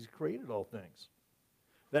because he's created all things.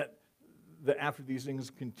 That after these things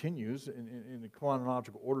continues in the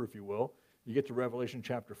chronological order, if you will, you get to Revelation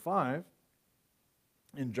chapter 5,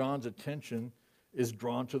 and John's attention is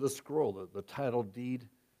drawn to the scroll, the title deed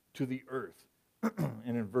to the earth.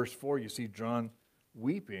 And in verse 4, you see John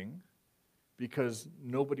weeping because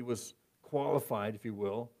nobody was qualified, if you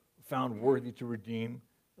will, found worthy to redeem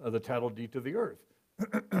the title deed to the earth.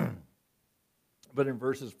 But in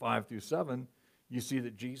verses 5 through 7, you see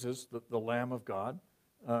that Jesus, the Lamb of God,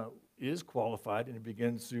 is qualified, and he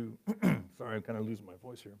begins to, sorry, I'm kind of losing my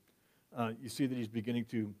voice here. You see that he's beginning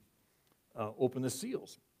to open the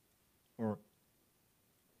seals, or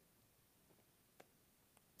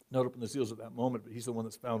not open the seals at that moment, but he's the one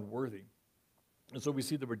that's found worthy. And so we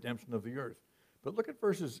see the redemption of the earth. But look at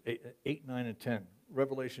verses 8, 9, and 10.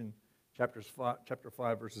 Revelation chapter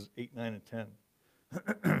 5, verses 8, 9, and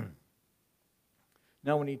 10.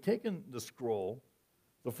 Now when he'd taken the scroll,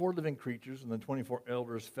 the 4 living creatures and the 24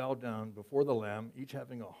 elders fell down before the Lamb, each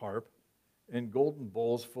having a harp and golden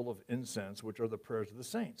bowls full of incense, which are the prayers of the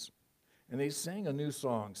saints. And they sang a new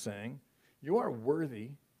song, saying, you are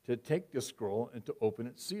worthy to take this scroll and to open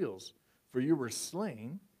its seals, for you were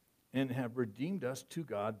slain and have redeemed us to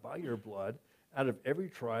God by your blood out of every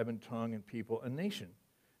tribe and tongue and people and nation,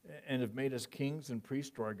 and have made us kings and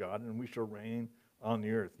priests to our God, and we shall reign on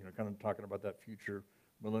the earth. You know, kind of talking about that future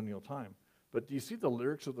millennial time. But do you see the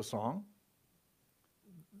lyrics of the song?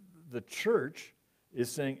 The church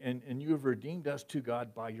is saying, and you have redeemed us to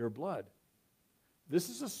God by your blood. This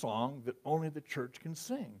is a song that only the church can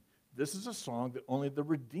sing. This is a song that only the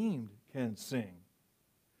redeemed can sing.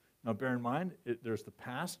 Now bear in mind, there's the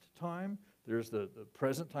past time, there's the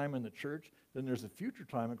present time in the church, then there's the future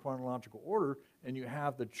time in chronological order, and you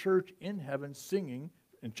have the church in heaven singing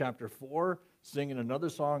in chapter 4, singing another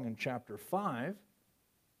song in chapter 5,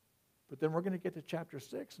 but then we're going to get to chapter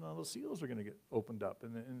 6, and all the seals are going to get opened up,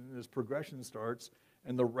 and this progression starts,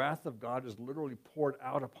 and the wrath of God is literally poured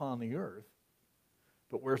out upon the earth.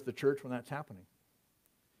 But where's the church when that's happening?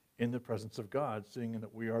 In the presence of God, singing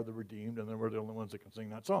that we are the redeemed, and then we're the only ones that can sing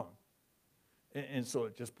that song. And so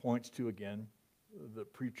it just points to, again, the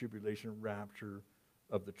pre-tribulation rapture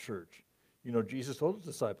of the church. You know, Jesus told his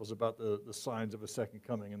disciples about the signs of a second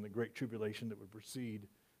coming and the great tribulation that would precede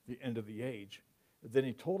the end of the age. Then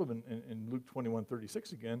he told them in Luke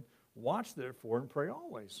 21:36 again, watch therefore and pray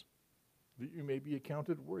always, that you may be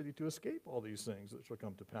accounted worthy to escape all these things that shall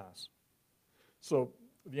come to pass. So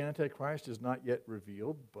the Antichrist is not yet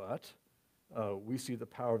revealed, but we see the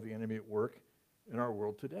power of the enemy at work in our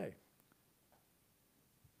world today.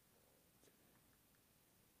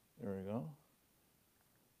 There we go.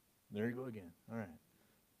 There you go again. All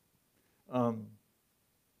right.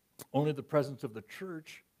 Only the presence of the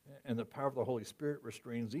church and the power of the Holy Spirit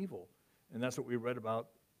restrains evil. And that's what we read about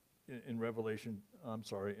in in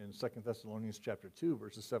 2 Thessalonians chapter 2,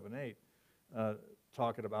 verses 7, 8,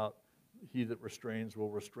 talking about he that restrains will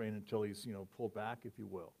restrain until he's, pulled back, if you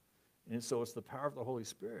will. And so it's the power of the Holy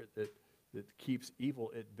Spirit that keeps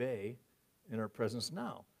evil at bay in our presence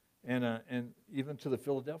now. And even to the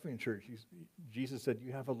Philadelphian church, Jesus said,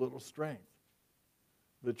 you have a little strength.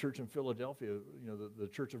 The church in Philadelphia, the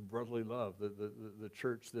church of brotherly love, the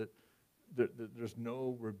church that there's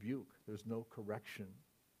no rebuke, there's no correction.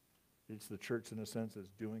 It's the church, in a sense, that's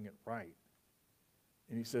doing it right.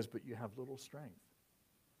 And he says, but you have little strength.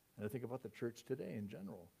 And I think about the church today in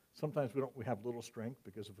general. Sometimes we have little strength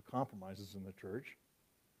because of the compromises in the church.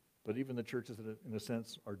 But even the churches that, in a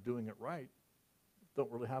sense, are doing it right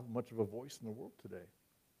don't really have much of a voice in the world today.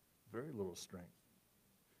 Very little strength.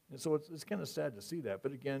 And so it's kind of sad to see that.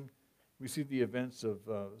 But again, we see the events of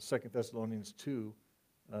 2 Thessalonians 2,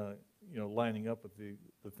 lining up with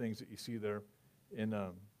the things that you see there in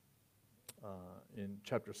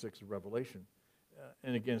chapter 6 of Revelation.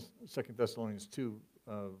 And again, 2 Thessalonians 2,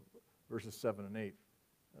 verses 7 and 8.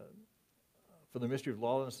 For the mystery of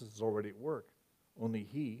lawlessness is already at work. Only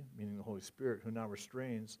he, meaning the Holy Spirit, who now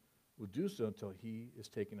restrains, will do so until he is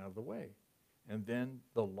taken out of the way. And then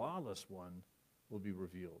the lawless one will be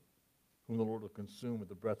revealed, whom the Lord will consume with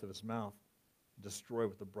the breath of his mouth, destroy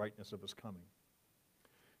with the brightness of his coming.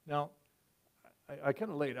 Now, I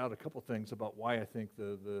kind of laid out a couple things about why I think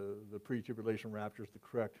the pre-tribulation rapture is the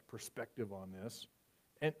correct perspective on this.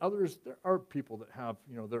 And others, there are people that have,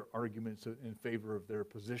 their arguments in favor of their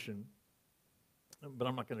position. But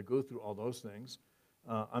I'm not going to go through all those things.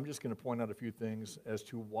 I'm just going to point out a few things as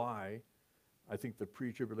to why I think the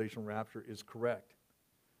pre-tribulation rapture is correct.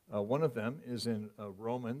 One of them is in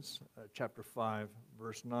Romans chapter 5,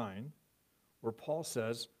 verse 9, where Paul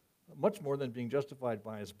says, much more than being justified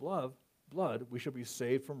by his blood, we shall be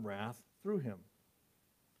saved from wrath through him.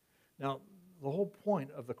 Now, the whole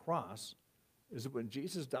point of the cross is that when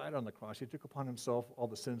Jesus died on the cross, he took upon himself all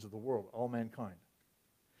the sins of the world, all mankind.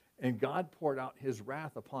 And God poured out his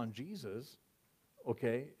wrath upon Jesus,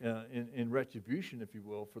 in retribution, if you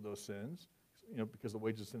will, for those sins, because the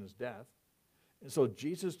wages of sin is death. And so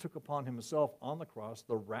Jesus took upon himself on the cross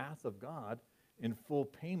the wrath of God in full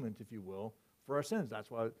payment, if you will, for our sins.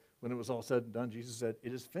 That's why when it was all said and done, Jesus said,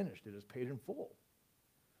 it is finished. It is paid in full.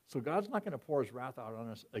 So God's not going to pour his wrath out on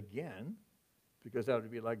us again, because that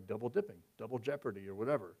would be like double dipping, double jeopardy or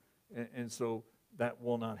whatever. And so that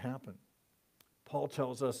will not happen. Paul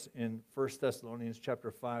tells us in 1 Thessalonians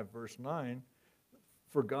chapter 5, verse 9,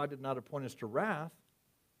 for God did not appoint us to wrath,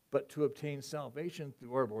 but to obtain salvation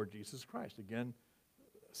through our Lord Jesus Christ. Again,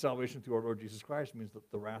 salvation through our Lord Jesus Christ means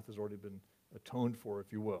that the wrath has already been atoned for,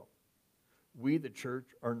 if you will. We, the church,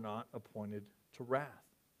 are not appointed to wrath.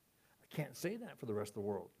 I can't say that for the rest of the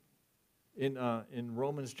world. In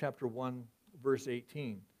Romans chapter 1, verse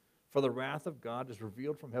 18, for the wrath of God is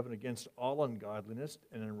revealed from heaven against all ungodliness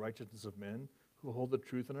and unrighteousness of men who hold the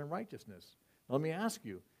truth in unrighteousness. Now, let me ask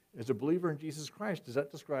you, as a believer in Jesus Christ, does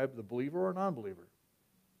that describe the believer or non-believer?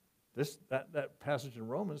 That passage in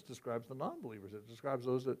Romans describes the non-believers. It describes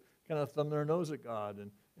those that kind of thumb their nose at God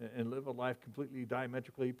and live a life completely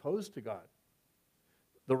diametrically opposed to God.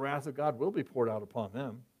 The wrath of God will be poured out upon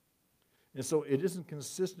them. And so it isn't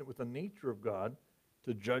consistent with the nature of God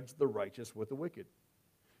to judge the righteous with the wicked.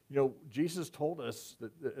 Jesus told us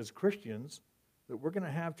that as Christians that we're going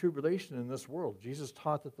to have tribulation in this world. Jesus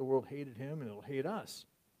taught that the world hated him and it'll hate us.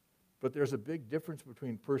 But there's a big difference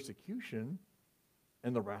between persecution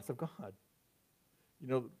and the wrath of God.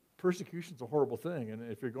 Persecution's a horrible thing,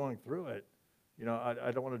 and if you're going through it,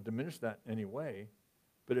 I don't want to diminish that in any way,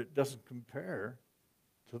 but it doesn't compare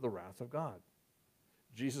to the wrath of God.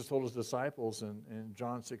 Jesus told his disciples in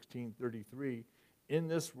John 16:33, in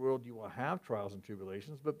this world you will have trials and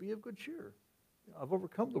tribulations, but be of good cheer. I've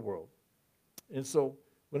overcome the world. And so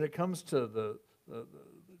when it comes to the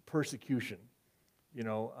persecution,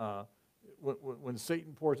 when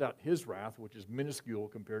Satan pours out his wrath, which is minuscule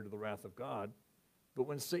compared to the wrath of God, but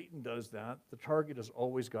when Satan does that, the target is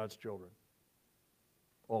always God's children.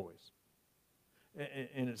 Always.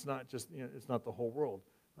 And it's not just, it's not the whole world.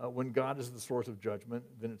 When God is the source of judgment,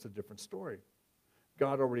 then it's a different story.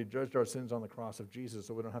 God already judged our sins on the cross of Jesus,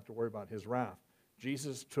 so we don't have to worry about his wrath.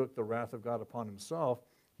 Jesus took the wrath of God upon himself.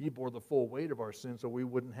 He bore the full weight of our sin so we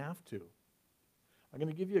wouldn't have to. I'm going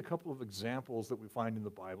to give you a couple of examples that we find in the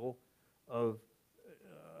Bible of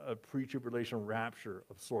a pre-tribulation rapture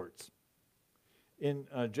of sorts. In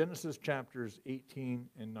Genesis chapters 18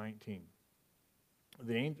 and 19,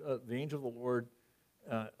 the angel of the Lord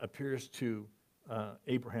appears to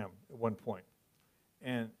Abraham at one point.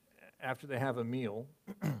 And after they have a meal,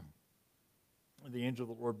 the angel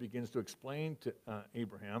of the Lord begins to explain to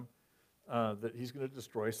Abraham that he's going to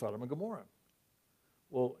destroy Sodom and Gomorrah.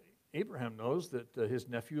 Well, Abraham knows that his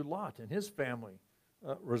nephew Lot and his family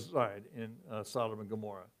reside in Sodom and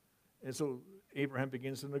Gomorrah. And so Abraham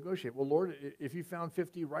begins to negotiate. Well, Lord, if you found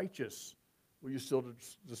 50 righteous, will you still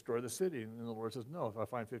destroy the city? And the Lord says, no, if I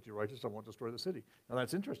find 50 righteous, I won't destroy the city. Now,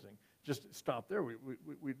 that's interesting. Just stop there.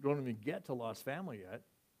 We don't even get to Lot's family yet.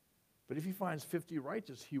 But if he finds 50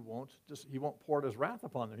 righteous, he won't pour out his wrath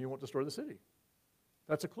upon them. He won't destroy the city.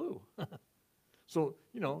 That's a clue. So,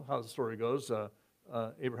 you know how the story goes.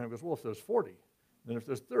 Abraham goes, well, if there's 40, then if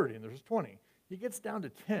there's 30, and there's 20. He gets down to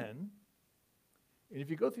 10. And if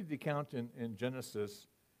you go through the account in Genesis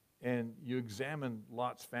and you examine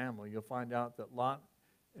Lot's family, you'll find out that Lot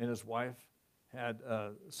and his wife had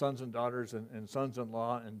sons and daughters and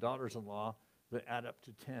sons-in-law and daughters-in-law that add up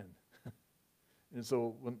to 10. And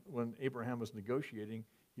so when Abraham was negotiating,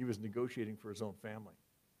 he was negotiating for his own family.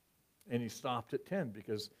 And he stopped at 10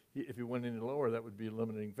 because if he went any lower, that would be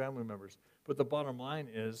eliminating family members. But the bottom line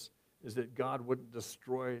is that God wouldn't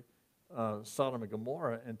destroy Sodom and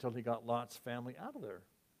Gomorrah until he got Lot's family out of there.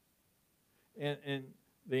 And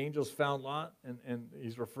the angels found Lot, and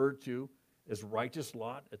he's referred to as righteous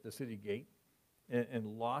Lot at the city gate. And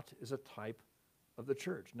Lot is a type of the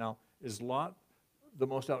church. Now, is Lot the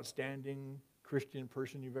most outstanding Christian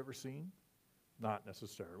person you've ever seen? Not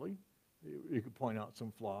necessarily. You could point out some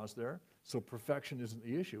flaws there. So perfection isn't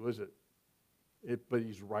the issue, is it? But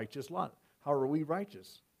he's righteous Lot. How are we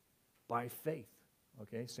righteous? By faith.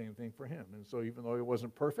 Okay, same thing for him. And so even though he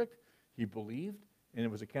wasn't perfect, he believed, and it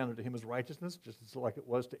was accounted to him as righteousness, just like it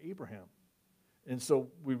was to Abraham. And so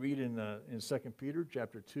we read in 2 Peter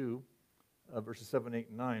chapter 2, verses 7, 8,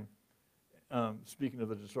 and 9, speaking of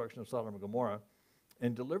the destruction of Sodom and Gomorrah,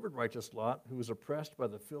 and delivered righteous Lot, who was oppressed by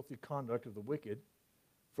the filthy conduct of the wicked,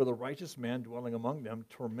 for the righteous man dwelling among them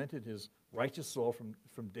tormented his righteous soul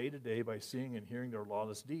from day to day by seeing and hearing their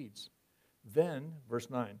lawless deeds. Then, verse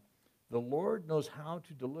 9, the Lord knows how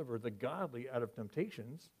to deliver the godly out of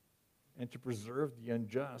temptations and to preserve the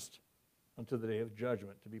unjust unto the day of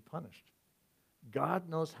judgment to be punished. God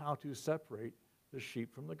knows how to separate the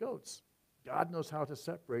sheep from the goats. God knows how to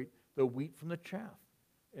separate the wheat from the chaff.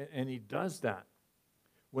 And he does that.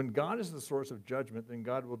 When God is the source of judgment, then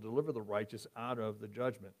God will deliver the righteous out of the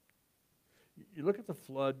judgment. You look at the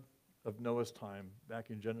flood of Noah's time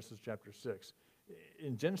back in Genesis chapter 6.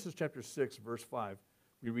 In Genesis chapter 6, verse 5,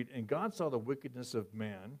 we read, and God saw the wickedness of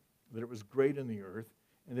man, that it was great in the earth,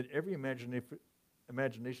 and that every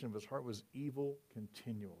imagination of his heart was evil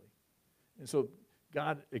continually. And so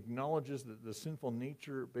God acknowledges the sinful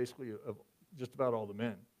nature basically of just about all the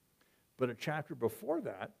men. But a chapter before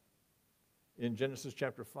that, in Genesis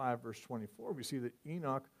chapter 5, verse 24, we see that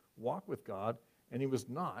Enoch walked with God, and he was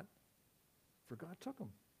not, for God took him.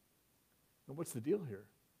 And what's the deal here?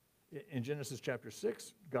 In Genesis chapter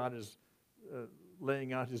 6, God is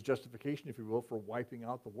laying out his justification, if you will, for wiping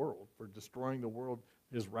out the world, for destroying the world.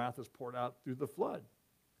 His wrath is poured out through the flood.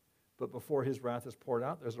 But before his wrath is poured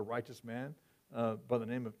out, there's a righteous man by the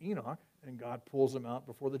name of Enoch, and God pulls him out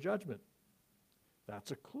before the judgment.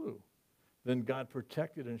 That's a clue. Then God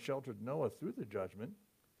protected and sheltered Noah through the judgment.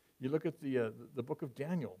 You look at the book of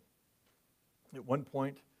Daniel. At one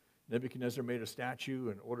point, Nebuchadnezzar made a statue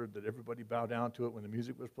and ordered that everybody bow down to it when the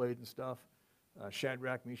music was played and stuff.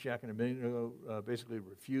 Shadrach, Meshach, and Abednego basically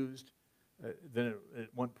refused. Then at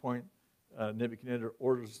one point, Nebuchadnezzar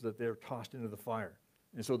orders that they're tossed into the fire.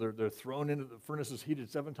 And so they're thrown into the furnace is heated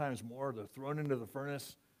 7 times more. They're thrown into the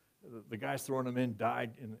furnace. The guys throwing them in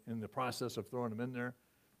died in the process of throwing them in there.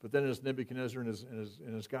 But then as Nebuchadnezzar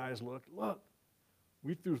and his guys look,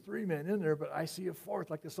 we threw 3 men in there, but I see a 4th,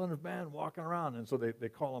 like the Son of Man, walking around. And so they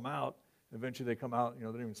call them out. Eventually they come out, they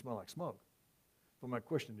don't even smell like smoke. But my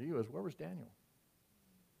question to you is, where was Daniel?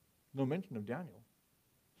 No mention of Daniel.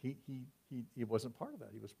 He wasn't part of that.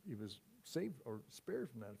 He was saved or spared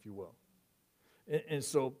from that, if you will. And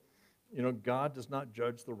so, God does not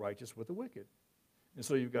judge the righteous with the wicked. And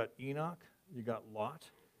so you've got Enoch, you've got Lot,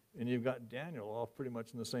 and you've got Daniel, all pretty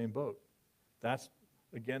much in the same boat. That's,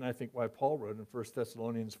 again, I think why Paul wrote in 1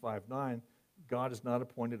 Thessalonians 5:9, God has not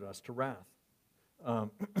appointed us to wrath.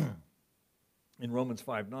 In Romans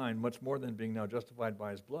 5:9, much more than being now justified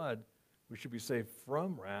by his blood, we should be saved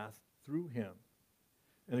from wrath through him.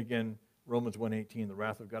 And again, Romans 1:18, the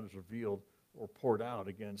wrath of God is revealed or poured out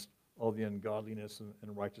against all the ungodliness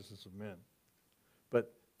and righteousness of men.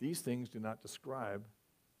 But these things do not describe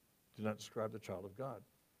the child of God.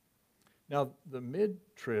 Now, the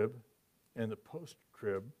mid-trib and the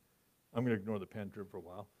post-trib, I'm going to ignore the pan-trib for a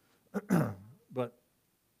while, but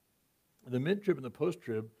the mid-trib and the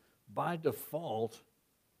post-trib, by default,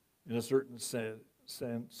 in a certain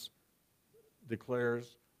sense,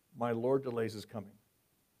 declares, my Lord delays his coming.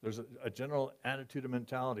 There's a general attitude and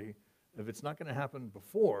mentality, if it's not going to happen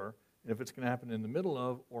before, and if it's going to happen in the middle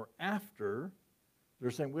of or after, they're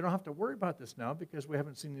saying, we don't have to worry about this now because we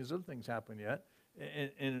haven't seen these other things happen yet.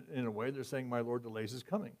 And in a way, they're saying, my Lord delays his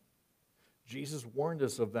coming. Jesus warned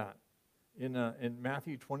us of that. In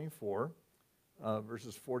Matthew 24,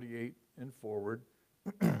 verses 48 and forward,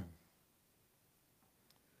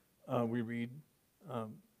 we read,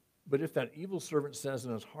 but if that evil servant says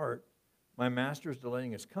in his heart, my master is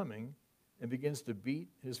delaying his coming, and begins to beat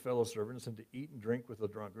his fellow servants and to eat and drink with the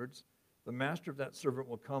drunkards, the master of that servant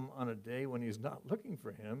will come on a day when he's not looking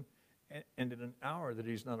for him, and in an hour that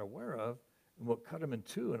he's not aware of, and will cut him in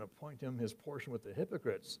two and appoint him his portion with the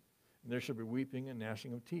hypocrites. And there shall be weeping and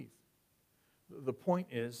gnashing of teeth. The point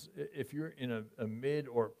is, if you're in a mid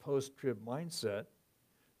or post-trib mindset,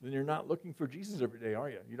 then you're not looking for Jesus every day, are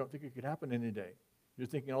you? You don't think it could happen any day. You're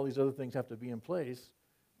thinking all these other things have to be in place,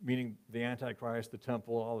 meaning the Antichrist, the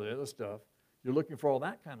temple, all the other stuff. You're looking for all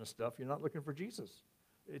that kind of stuff. You're not looking for Jesus.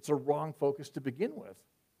 It's a wrong focus to begin with.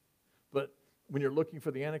 But when you're looking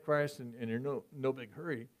for the Antichrist and you're no big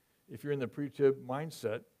hurry, if you're in the pre-trib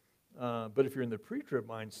mindset, but if you're in the pre-trib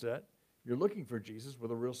mindset, you're looking for Jesus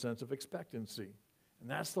with a real sense of expectancy. And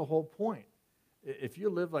that's the whole point. If you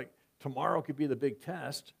live like tomorrow could be the big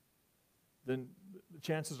test, then the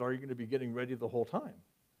chances are you're going to be getting ready the whole time.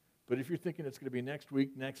 But if you're thinking it's going to be next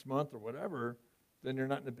week, next month, or whatever, then you're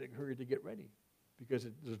not in a big hurry to get ready because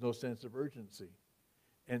there's no sense of urgency.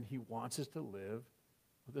 And he wants us to live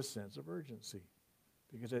with a sense of urgency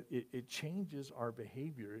because it changes our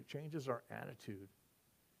behavior. It changes our attitude.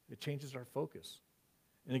 It changes our focus.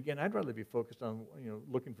 And again, I'd rather be focused on,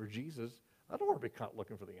 looking for Jesus. I don't want to be caught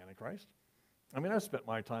looking for the Antichrist. I mean, I've spent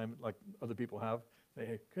my time like other people have.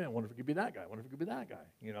 Hey, I wonder if it could be that guy. I wonder if it could be that guy,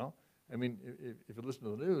 I mean, if you listen to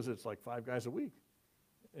the news, it's like 5 guys a week.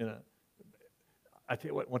 And I tell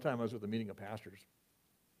you what, one time I was with a meeting of pastors,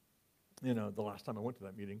 the last time I went to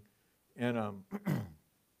that meeting, and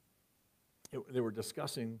they were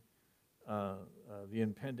discussing the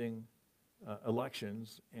impending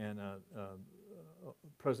elections and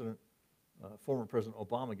former President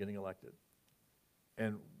Obama getting elected.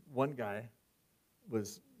 And one guy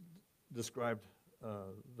described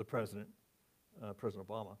the president, President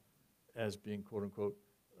Obama, as being, quote unquote,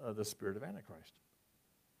 the spirit of Antichrist.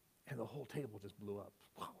 And the whole table just blew up.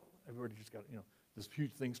 Wow. Everybody just got, this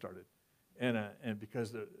huge thing started. And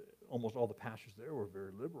because almost all the pastors there were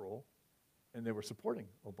very liberal, and they were supporting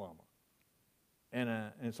Obama.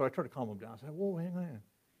 And so I tried to calm him down. I said, whoa, hang on.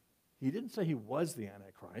 He didn't say he was the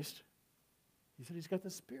Antichrist. He said he's got the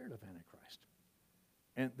spirit of Antichrist.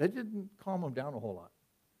 And that didn't calm him down a whole lot.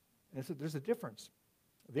 And I said, there's a difference.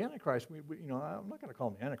 The Antichrist, I'm not going to call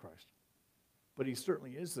him the Antichrist. But he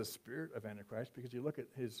certainly is the spirit of Antichrist because you look at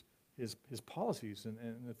his policies and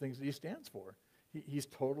the things that he stands for. He's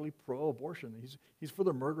totally pro-abortion. He's for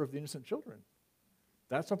the murder of the innocent children.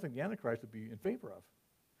 That's something the Antichrist would be in favor of.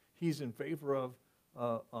 He's in favor of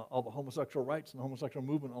all the homosexual rights and the homosexual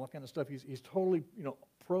movement, all that kind of stuff. He's totally,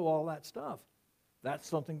 pro all that stuff. That's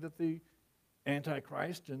something that the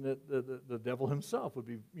Antichrist and the devil himself would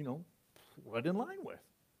be, right in line with.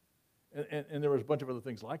 And there was a bunch of other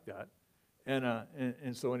things like that.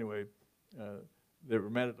 And so anyway, they were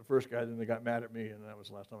mad at the first guy, then they got mad at me, and that was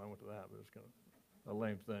the last time I went to that. But it was kind of a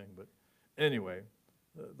lame thing. But anyway,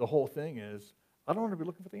 the whole thing is, I don't want to be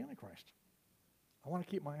looking for the Antichrist. I want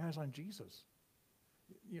to keep my eyes on Jesus.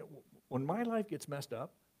 When my life gets messed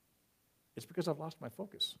up, it's because I've lost my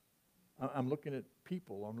focus. I'm looking at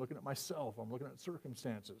people. I'm looking at myself. I'm looking at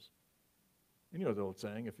circumstances. And the old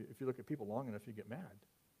saying, if you look at people long enough, you get mad.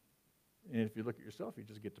 And if you look at yourself, you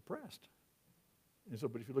just get depressed. And so,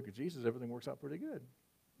 but if you look at Jesus, everything works out pretty good.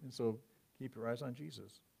 And so keep your eyes on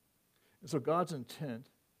Jesus. And so God's intent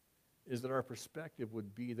is that our perspective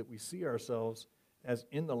would be that we see ourselves as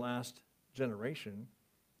in the last generation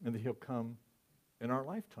and that he'll come in our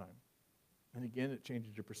lifetime. And again, it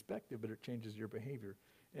changes your perspective, but it changes your behavior.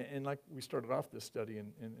 And like we started off this study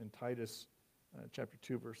in Titus chapter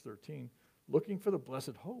 2, verse 13, looking for the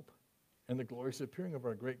blessed hope and the glorious appearing of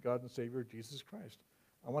our great God and Savior, Jesus Christ.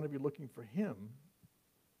 I want to be looking for him,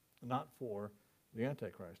 not for the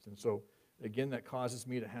Antichrist. And so, again, that causes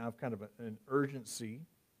me to have kind of an urgency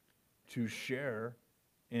to share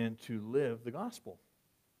and to live the gospel.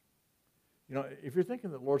 If you're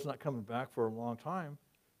thinking that the Lord's not coming back for a long time,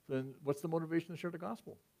 then what's the motivation to share the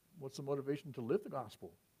gospel? What's the motivation to live the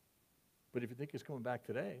gospel? But if you think he's coming back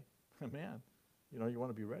today, man, you want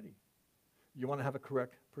to be ready. You want to have a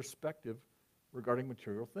correct perspective regarding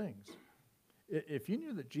material things. If you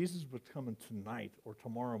knew that Jesus was coming tonight or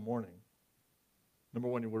tomorrow morning, number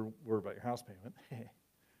one, you would worry about your house payment.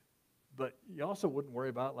 But you also wouldn't worry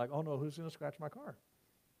about, like, oh, no, who's going to scratch my car?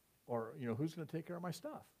 Or, who's going to take care of my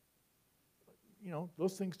stuff?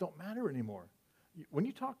 Those things don't matter anymore. When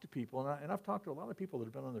you talk to people, and I've talked to a lot of people that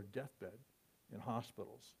have been on their deathbed in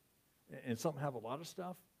hospitals, and some have a lot of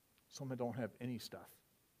stuff, some don't have any stuff.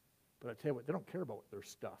 But I tell you what, they don't care about their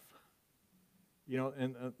stuff. You know,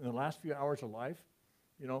 in the last few hours of life,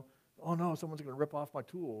 you know, oh no, someone's going to rip off my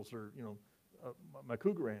tools or, you know, my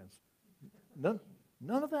Cougarans.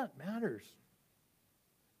 None of that matters.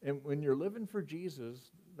 And when you're living for Jesus,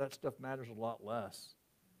 that stuff matters a lot less,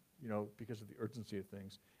 you know, because of the urgency of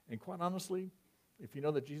things. And quite honestly, if you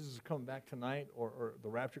know that Jesus is coming back tonight or the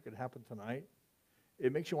rapture could happen tonight,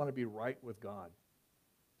 it makes you want to be right with God.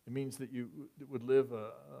 It means that you would live,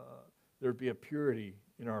 there'd be a purity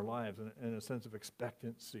in our lives and a sense of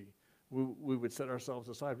expectancy. We would set ourselves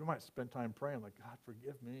aside. We might spend time praying like, God,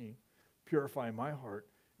 forgive me, purify my heart.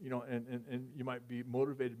 You know, and you might be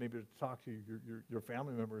motivated maybe to talk to your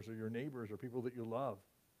family members or your neighbors or people that you love.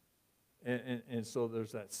 And so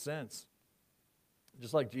there's that sense,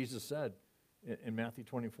 just like Jesus said in Matthew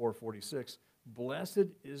 24:46, blessed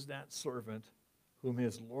is that servant whom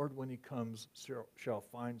his Lord, when he comes, shall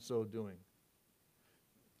find so doing.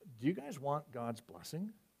 Do you guys want God's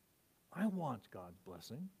blessing? I want God's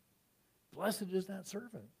blessing. Blessed is that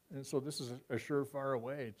servant. And so this is a surefire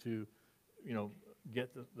way to, you know,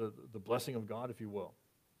 get the blessing of God, if you will.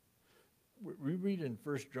 We read in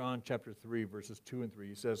 1 John chapter 3, verses 2 and 3,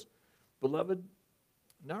 he says, Beloved,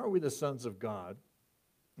 now are we the sons of God,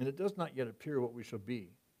 and it does not yet appear what we shall be.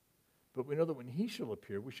 But we know that when he shall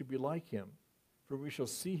appear, we shall be like him, for we shall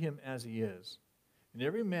see him as he is. And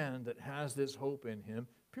every man that has this hope in him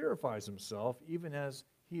purifies himself, even as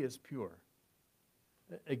he is pure.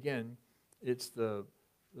 Again, it's the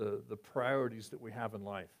priorities that we have in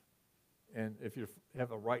life. And if you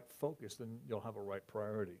have a right focus, then you'll have a right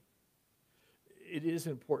priority. It is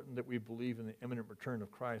important that we believe in the imminent return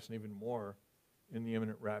of Christ and even more in the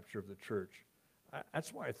imminent rapture of the church.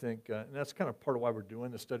 That's why I think, and that's kind of part of why we're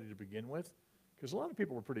doing this study to begin with, because a lot of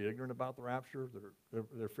people are pretty ignorant about the rapture.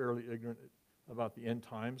 They're fairly ignorant about the end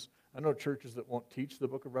times. I know churches that won't teach the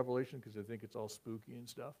book of Revelation because they think it's all spooky and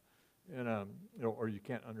stuff, and you know, or you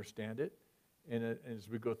can't understand it. And as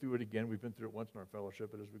we go through it again, we've been through it once in our fellowship,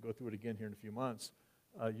 but as we go through it again here in a few months,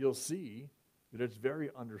 you'll see that it's very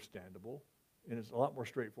understandable, and it's a lot more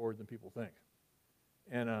straightforward than people think.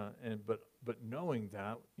 But knowing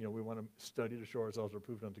that, you know, we want to study to show ourselves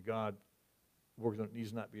approved unto God, workers that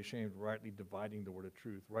needs not be ashamed, rightly dividing the word of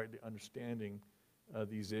truth, rightly understanding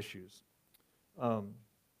these issues. I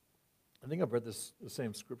think I've read the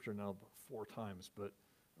same scripture now 4 times, but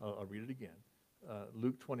I'll read it again.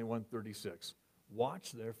 Luke 21:36.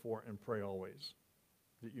 Watch therefore and pray always,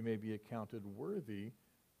 that you may be accounted worthy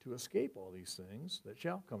to escape all these things that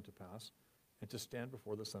shall come to pass, and to stand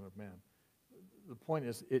before the Son of Man. The point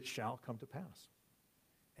is, it shall come to pass.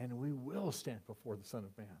 And we will stand before the Son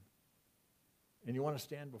of Man. And you want to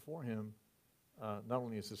stand before him, not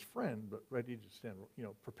only as his friend, but ready to stand, you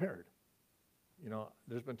know, prepared. You know,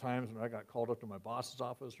 there's been times when I got called up to my boss's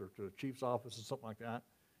office or to the chief's office or something like that.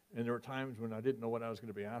 And there were times when I didn't know what I was going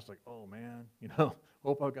to be asked, like, oh man, you know,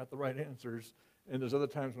 hope I've got the right answers. And there's other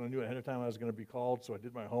times when I knew ahead of time I was going to be called, so I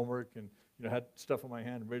did my homework and, you know, had stuff in my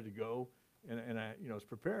hand and ready to go, and I, you know, was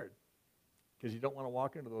prepared. Because you don't want to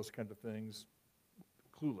walk into those kind of things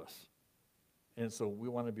clueless. And so we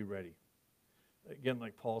want to be ready. Again,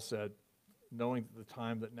 like Paul said, knowing the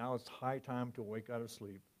time that now it's high time to wake out of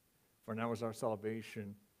sleep, for now is our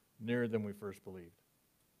salvation nearer than we first believed.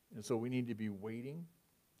 And so we need to be waiting.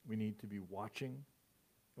 We need to be watching.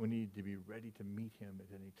 We need to be ready to meet him at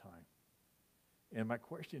any time. And my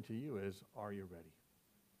question to you is, are you ready?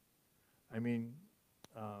 I mean,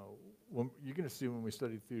 you're going to see when we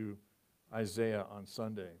study through Isaiah on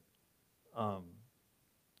Sunday,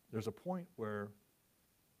 there's a point where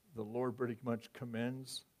the Lord pretty much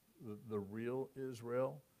commends the real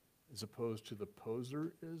Israel as opposed to the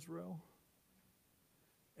poser Israel.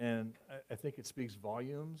 And I think it speaks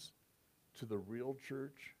volumes to the real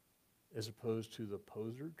church as opposed to the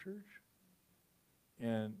poser church.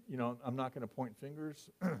 And, you know, I'm not going to point fingers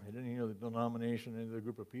at any other denomination, any other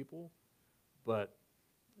group of people, but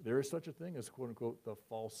there is such a thing as, quote unquote, the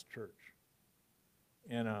false church.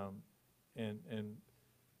 And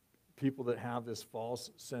people that have this false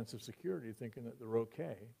sense of security thinking that they're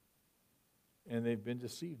okay, and they've been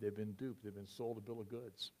deceived, they've been duped, they've been sold a bill of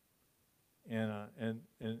goods. And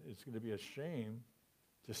it's going to be a shame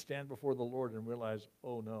to stand before the Lord and realize,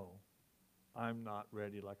 oh no, I'm not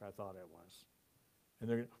ready like I thought I was. And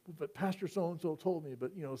they're going, but Pastor so-and-so told me,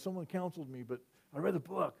 but, you know, someone counseled me, but I read the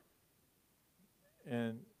book.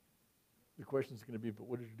 And the question is going to be, but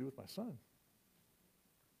what did you do with my son?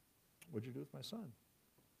 What did you do with my son?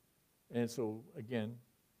 And so, again,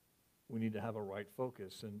 we need to have a right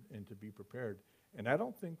focus and to be prepared. And I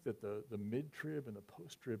don't think that the mid-trib and the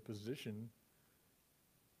post-trib position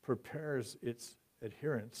prepares its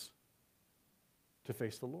adherents to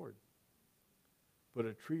face the Lord. But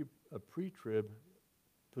a pre-trib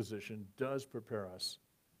position does prepare us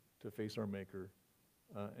to face our Maker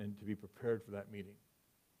and to be prepared for that meeting.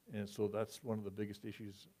 And so that's one of the biggest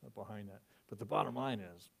issues behind that. But the bottom line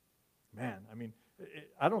is, man, I mean,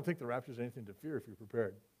 I don't think the rapture is anything to fear if you're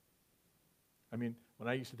prepared. I mean, when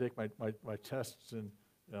I used to take my tests in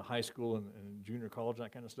high school and junior college,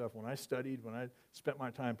 that kind of stuff, when I studied, when I spent my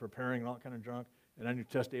time preparing and all that kind of junk, and I knew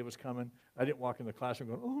test day was coming, I didn't walk in the classroom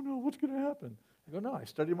going, oh no, what's going to happen? I go, no, I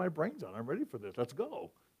studied my brains out. I'm ready for this. Let's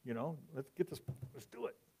go. You know, let's get this, let's do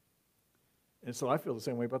it. And so I feel the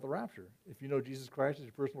same way about the rapture. If you know Jesus Christ as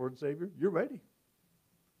your personal Lord and Savior, you're ready.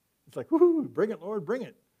 It's like, whoo, bring it, Lord, bring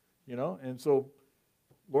it. You know, and so,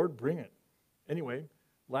 Lord, bring it. Anyway,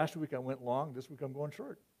 last week I went long. This week I'm going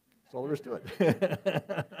short. That's all there is to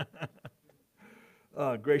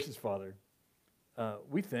it. Gracious Father,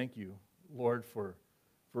 we thank you, Lord, for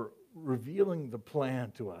revealing the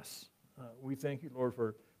plan to us. We thank you, Lord,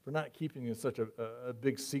 for not keeping it such a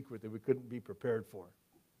big secret that we couldn't be prepared for.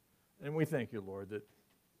 And we thank you, Lord, that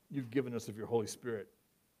you've given us of your Holy Spirit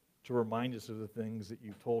to remind us of the things that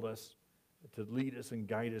you've told us, to lead us and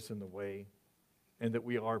guide us in the way, and that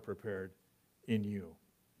we are prepared in you,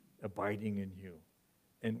 abiding in you.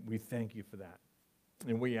 And we thank you for that.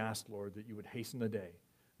 And we ask, Lord, that you would hasten the day.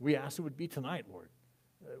 We ask it would be tonight, Lord.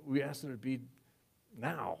 We ask that it would be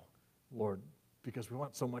now, Lord, because we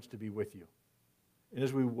want so much to be with you. And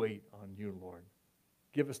as we wait on you, Lord,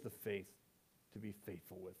 give us the faith to be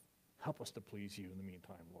faithful with. Help us to please you in the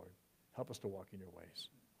meantime, Lord. Help us to walk in your ways.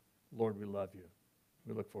 Lord, we love you.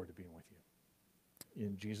 We look forward to being with you.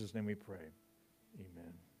 In Jesus' name we pray.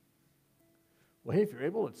 Amen. Well, hey, if you're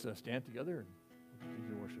able, let's stand together and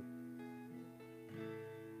continue to worship.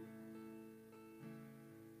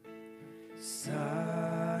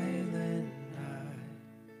 Silent night,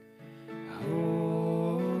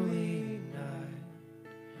 holy night,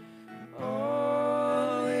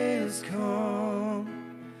 all is calm,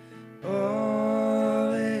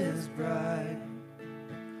 all is bright,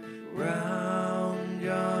 round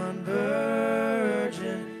yon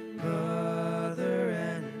virgin mother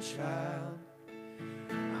and child,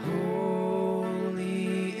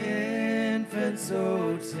 holy infant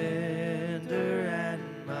so tender and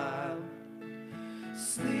mild,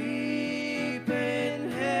 sleep in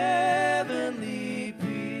heavenly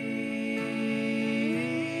peace,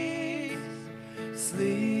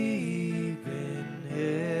 sleep in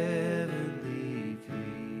heavenly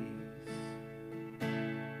peace.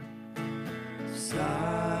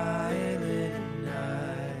 Silent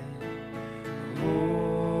night,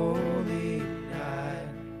 holy night,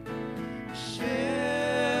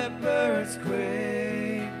 shepherds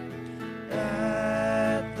quake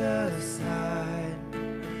at the sight,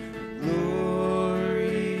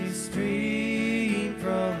 glory stream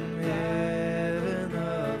from heaven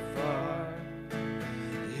afar,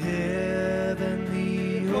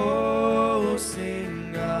 heavenly hosts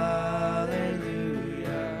sing hallelujah.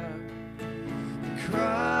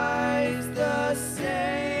 Christ the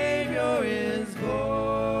Savior is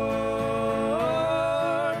born.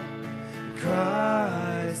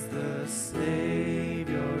 Christ the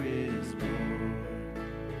Savior is born.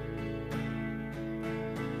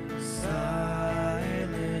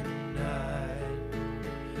 Silent night,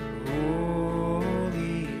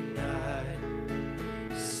 holy night,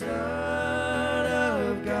 Son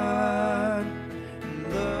of God,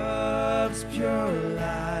 love's pure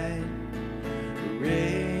light,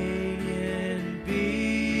 radiant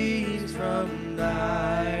beams from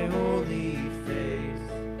thy holy face,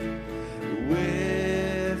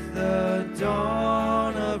 with the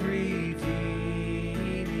dawn of redeeming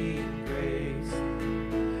grace.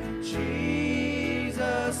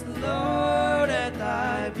 Jesus, Lord, at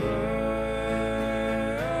thy birth,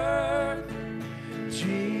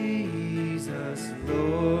 Jesus,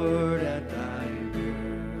 Lord, at thy birth.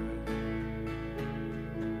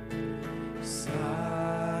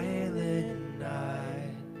 Silent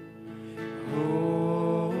night, holy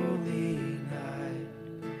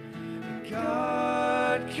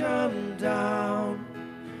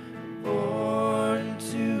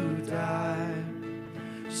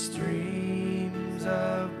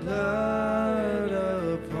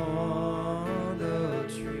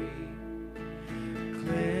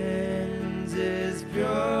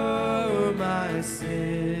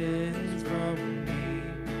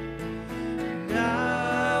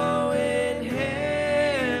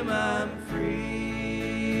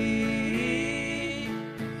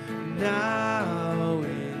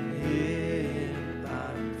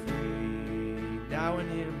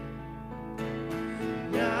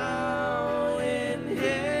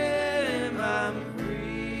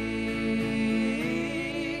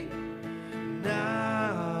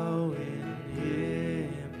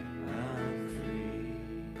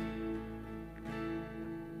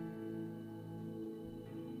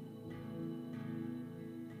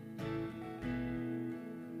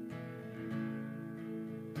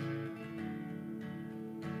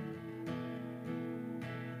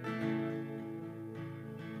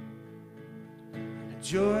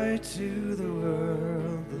Joy to the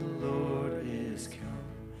world, the Lord is come.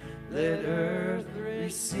 Let earth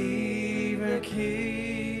receive her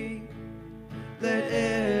King. Let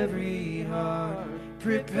every heart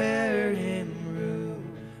prepare him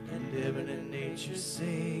room. And heaven and nature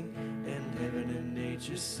sing, and heaven and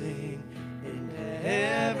nature sing, and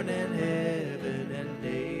heaven and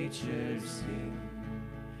nature sing.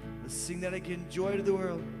 Let's sing that again. Joy to the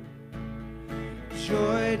world.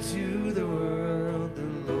 Joy to the world, the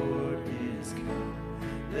Lord is come.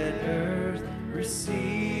 Let earth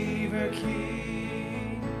receive her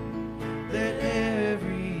King. Let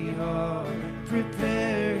every heart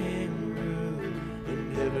prepare him room.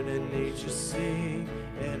 And heaven and nature sing,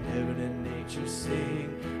 and heaven and nature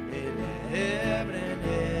sing, and heaven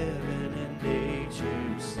and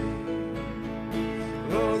nature sing.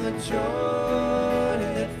 Oh, the joy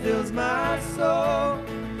that fills my soul,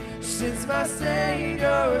 since my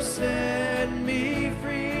Savior set me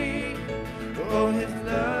free. Oh, his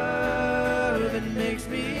love, it makes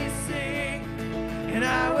me sing, and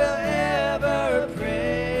I will ever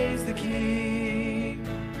praise the King.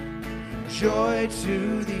 Joy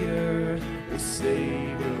to the earth, the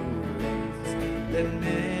Savior reigns. Let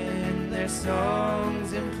men their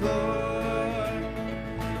songs implore,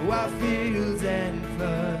 while fields and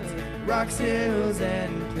floods, rocks, hills,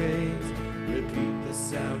 and plains repeat the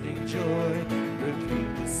sounding joy,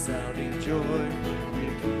 repeat the sounding joy,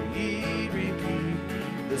 repeat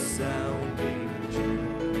the sounding joy.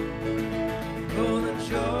 Oh, the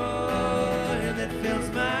joy that fills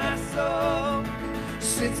my soul,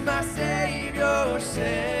 since my Savior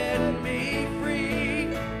set me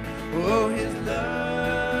free. Oh, his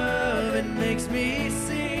love, it makes me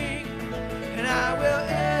sing, and I will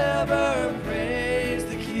ever praise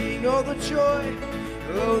the King. Oh, the joy,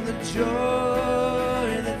 oh, the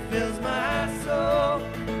joy that fills my soul,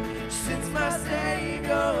 since my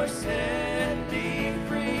Savior set me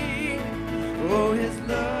free. Oh, his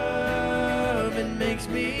love, it makes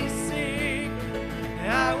me sing,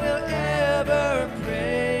 I will ever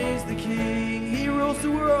praise the King. He rules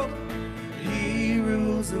the world, he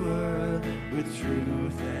rules the world with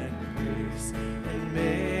truth and grace, and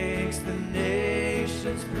makes the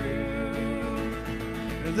nations prove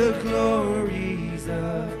the glories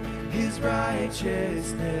of his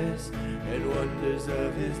righteousness, and wonders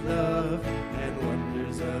of his love, and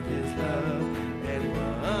wonders of his love, and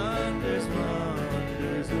wonders of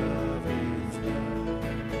his love.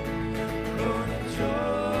 Oh, the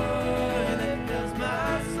joy that fills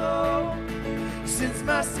my soul, since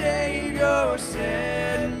my Savior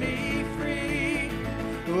set me free.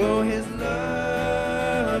 Oh, his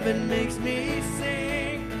love, it makes me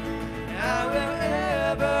sing, I will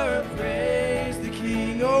ever praise the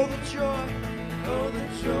King. Oh, the joy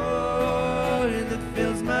that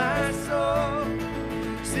fills my soul,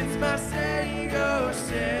 since my Savior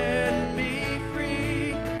set me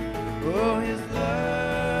free. Oh, his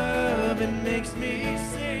love, it makes me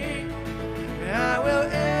sing, I will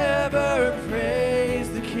ever praise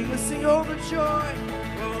the King. Let's sing, oh, the joy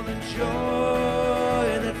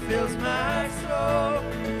that fills my soul,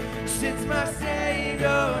 since my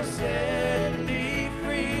Savior set me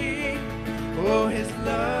free. Oh, his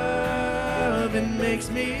love, it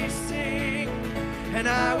makes me sing, and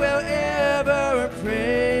I will ever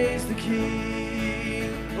praise the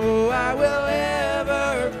King. Oh, I will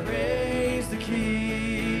ever praise the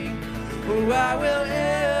King. Oh, I will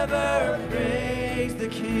ever praise the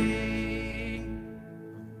King.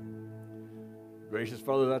 Gracious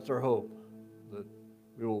Father, that's our hope, that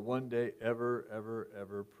we will one day ever, ever,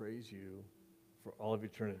 ever praise you for all of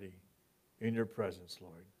eternity in your presence,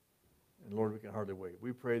 Lord. And Lord, we can hardly wait.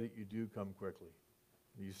 We pray that you do come quickly.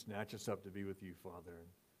 You snatch us up to be with you, Father. And,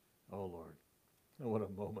 oh, Lord, oh, what a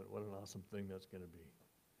moment, what an awesome thing that's going to be.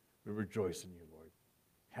 We rejoice in you, Lord.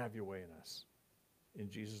 Have your way in us.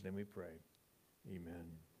 In Jesus' name we pray.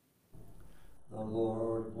 Amen. The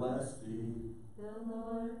Lord bless thee. The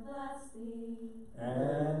Lord bless thee.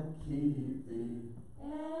 And keep thee.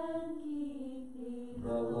 And keep thee.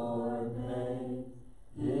 The Lord make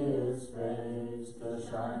his face to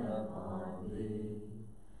shine upon thee,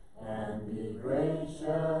 and be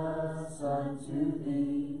gracious unto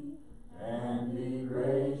thee, and be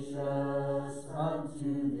gracious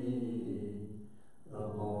unto thee. The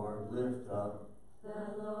Lord lift up.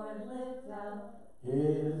 The Lord lift up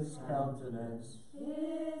His countenance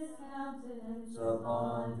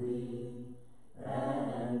upon thee,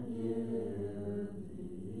 and give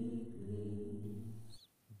thee peace.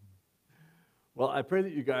 Well, I pray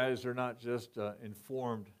that you guys are not just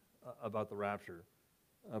informed about the rapture,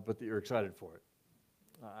 but that you're excited for it.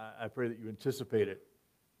 I pray that you anticipate it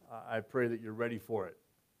I pray that you're ready for it.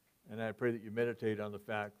 And I pray that you meditate on the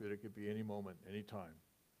fact that it could be any moment, any time.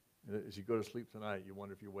 And that as you go to sleep tonight, you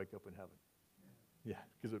wonder if you wake up in heaven. Yeah,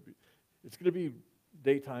 because it's going to be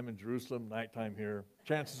daytime in Jerusalem, nighttime here.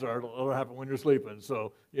 Chances are it'll happen when you're sleeping.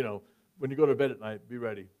 So, when you go to bed at night, be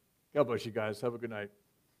ready. God bless you guys. Have a good night.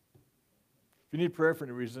 If you need prayer for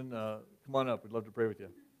any reason, come on up. We'd love to pray with you.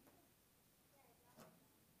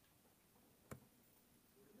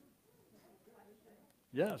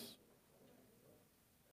 Yes.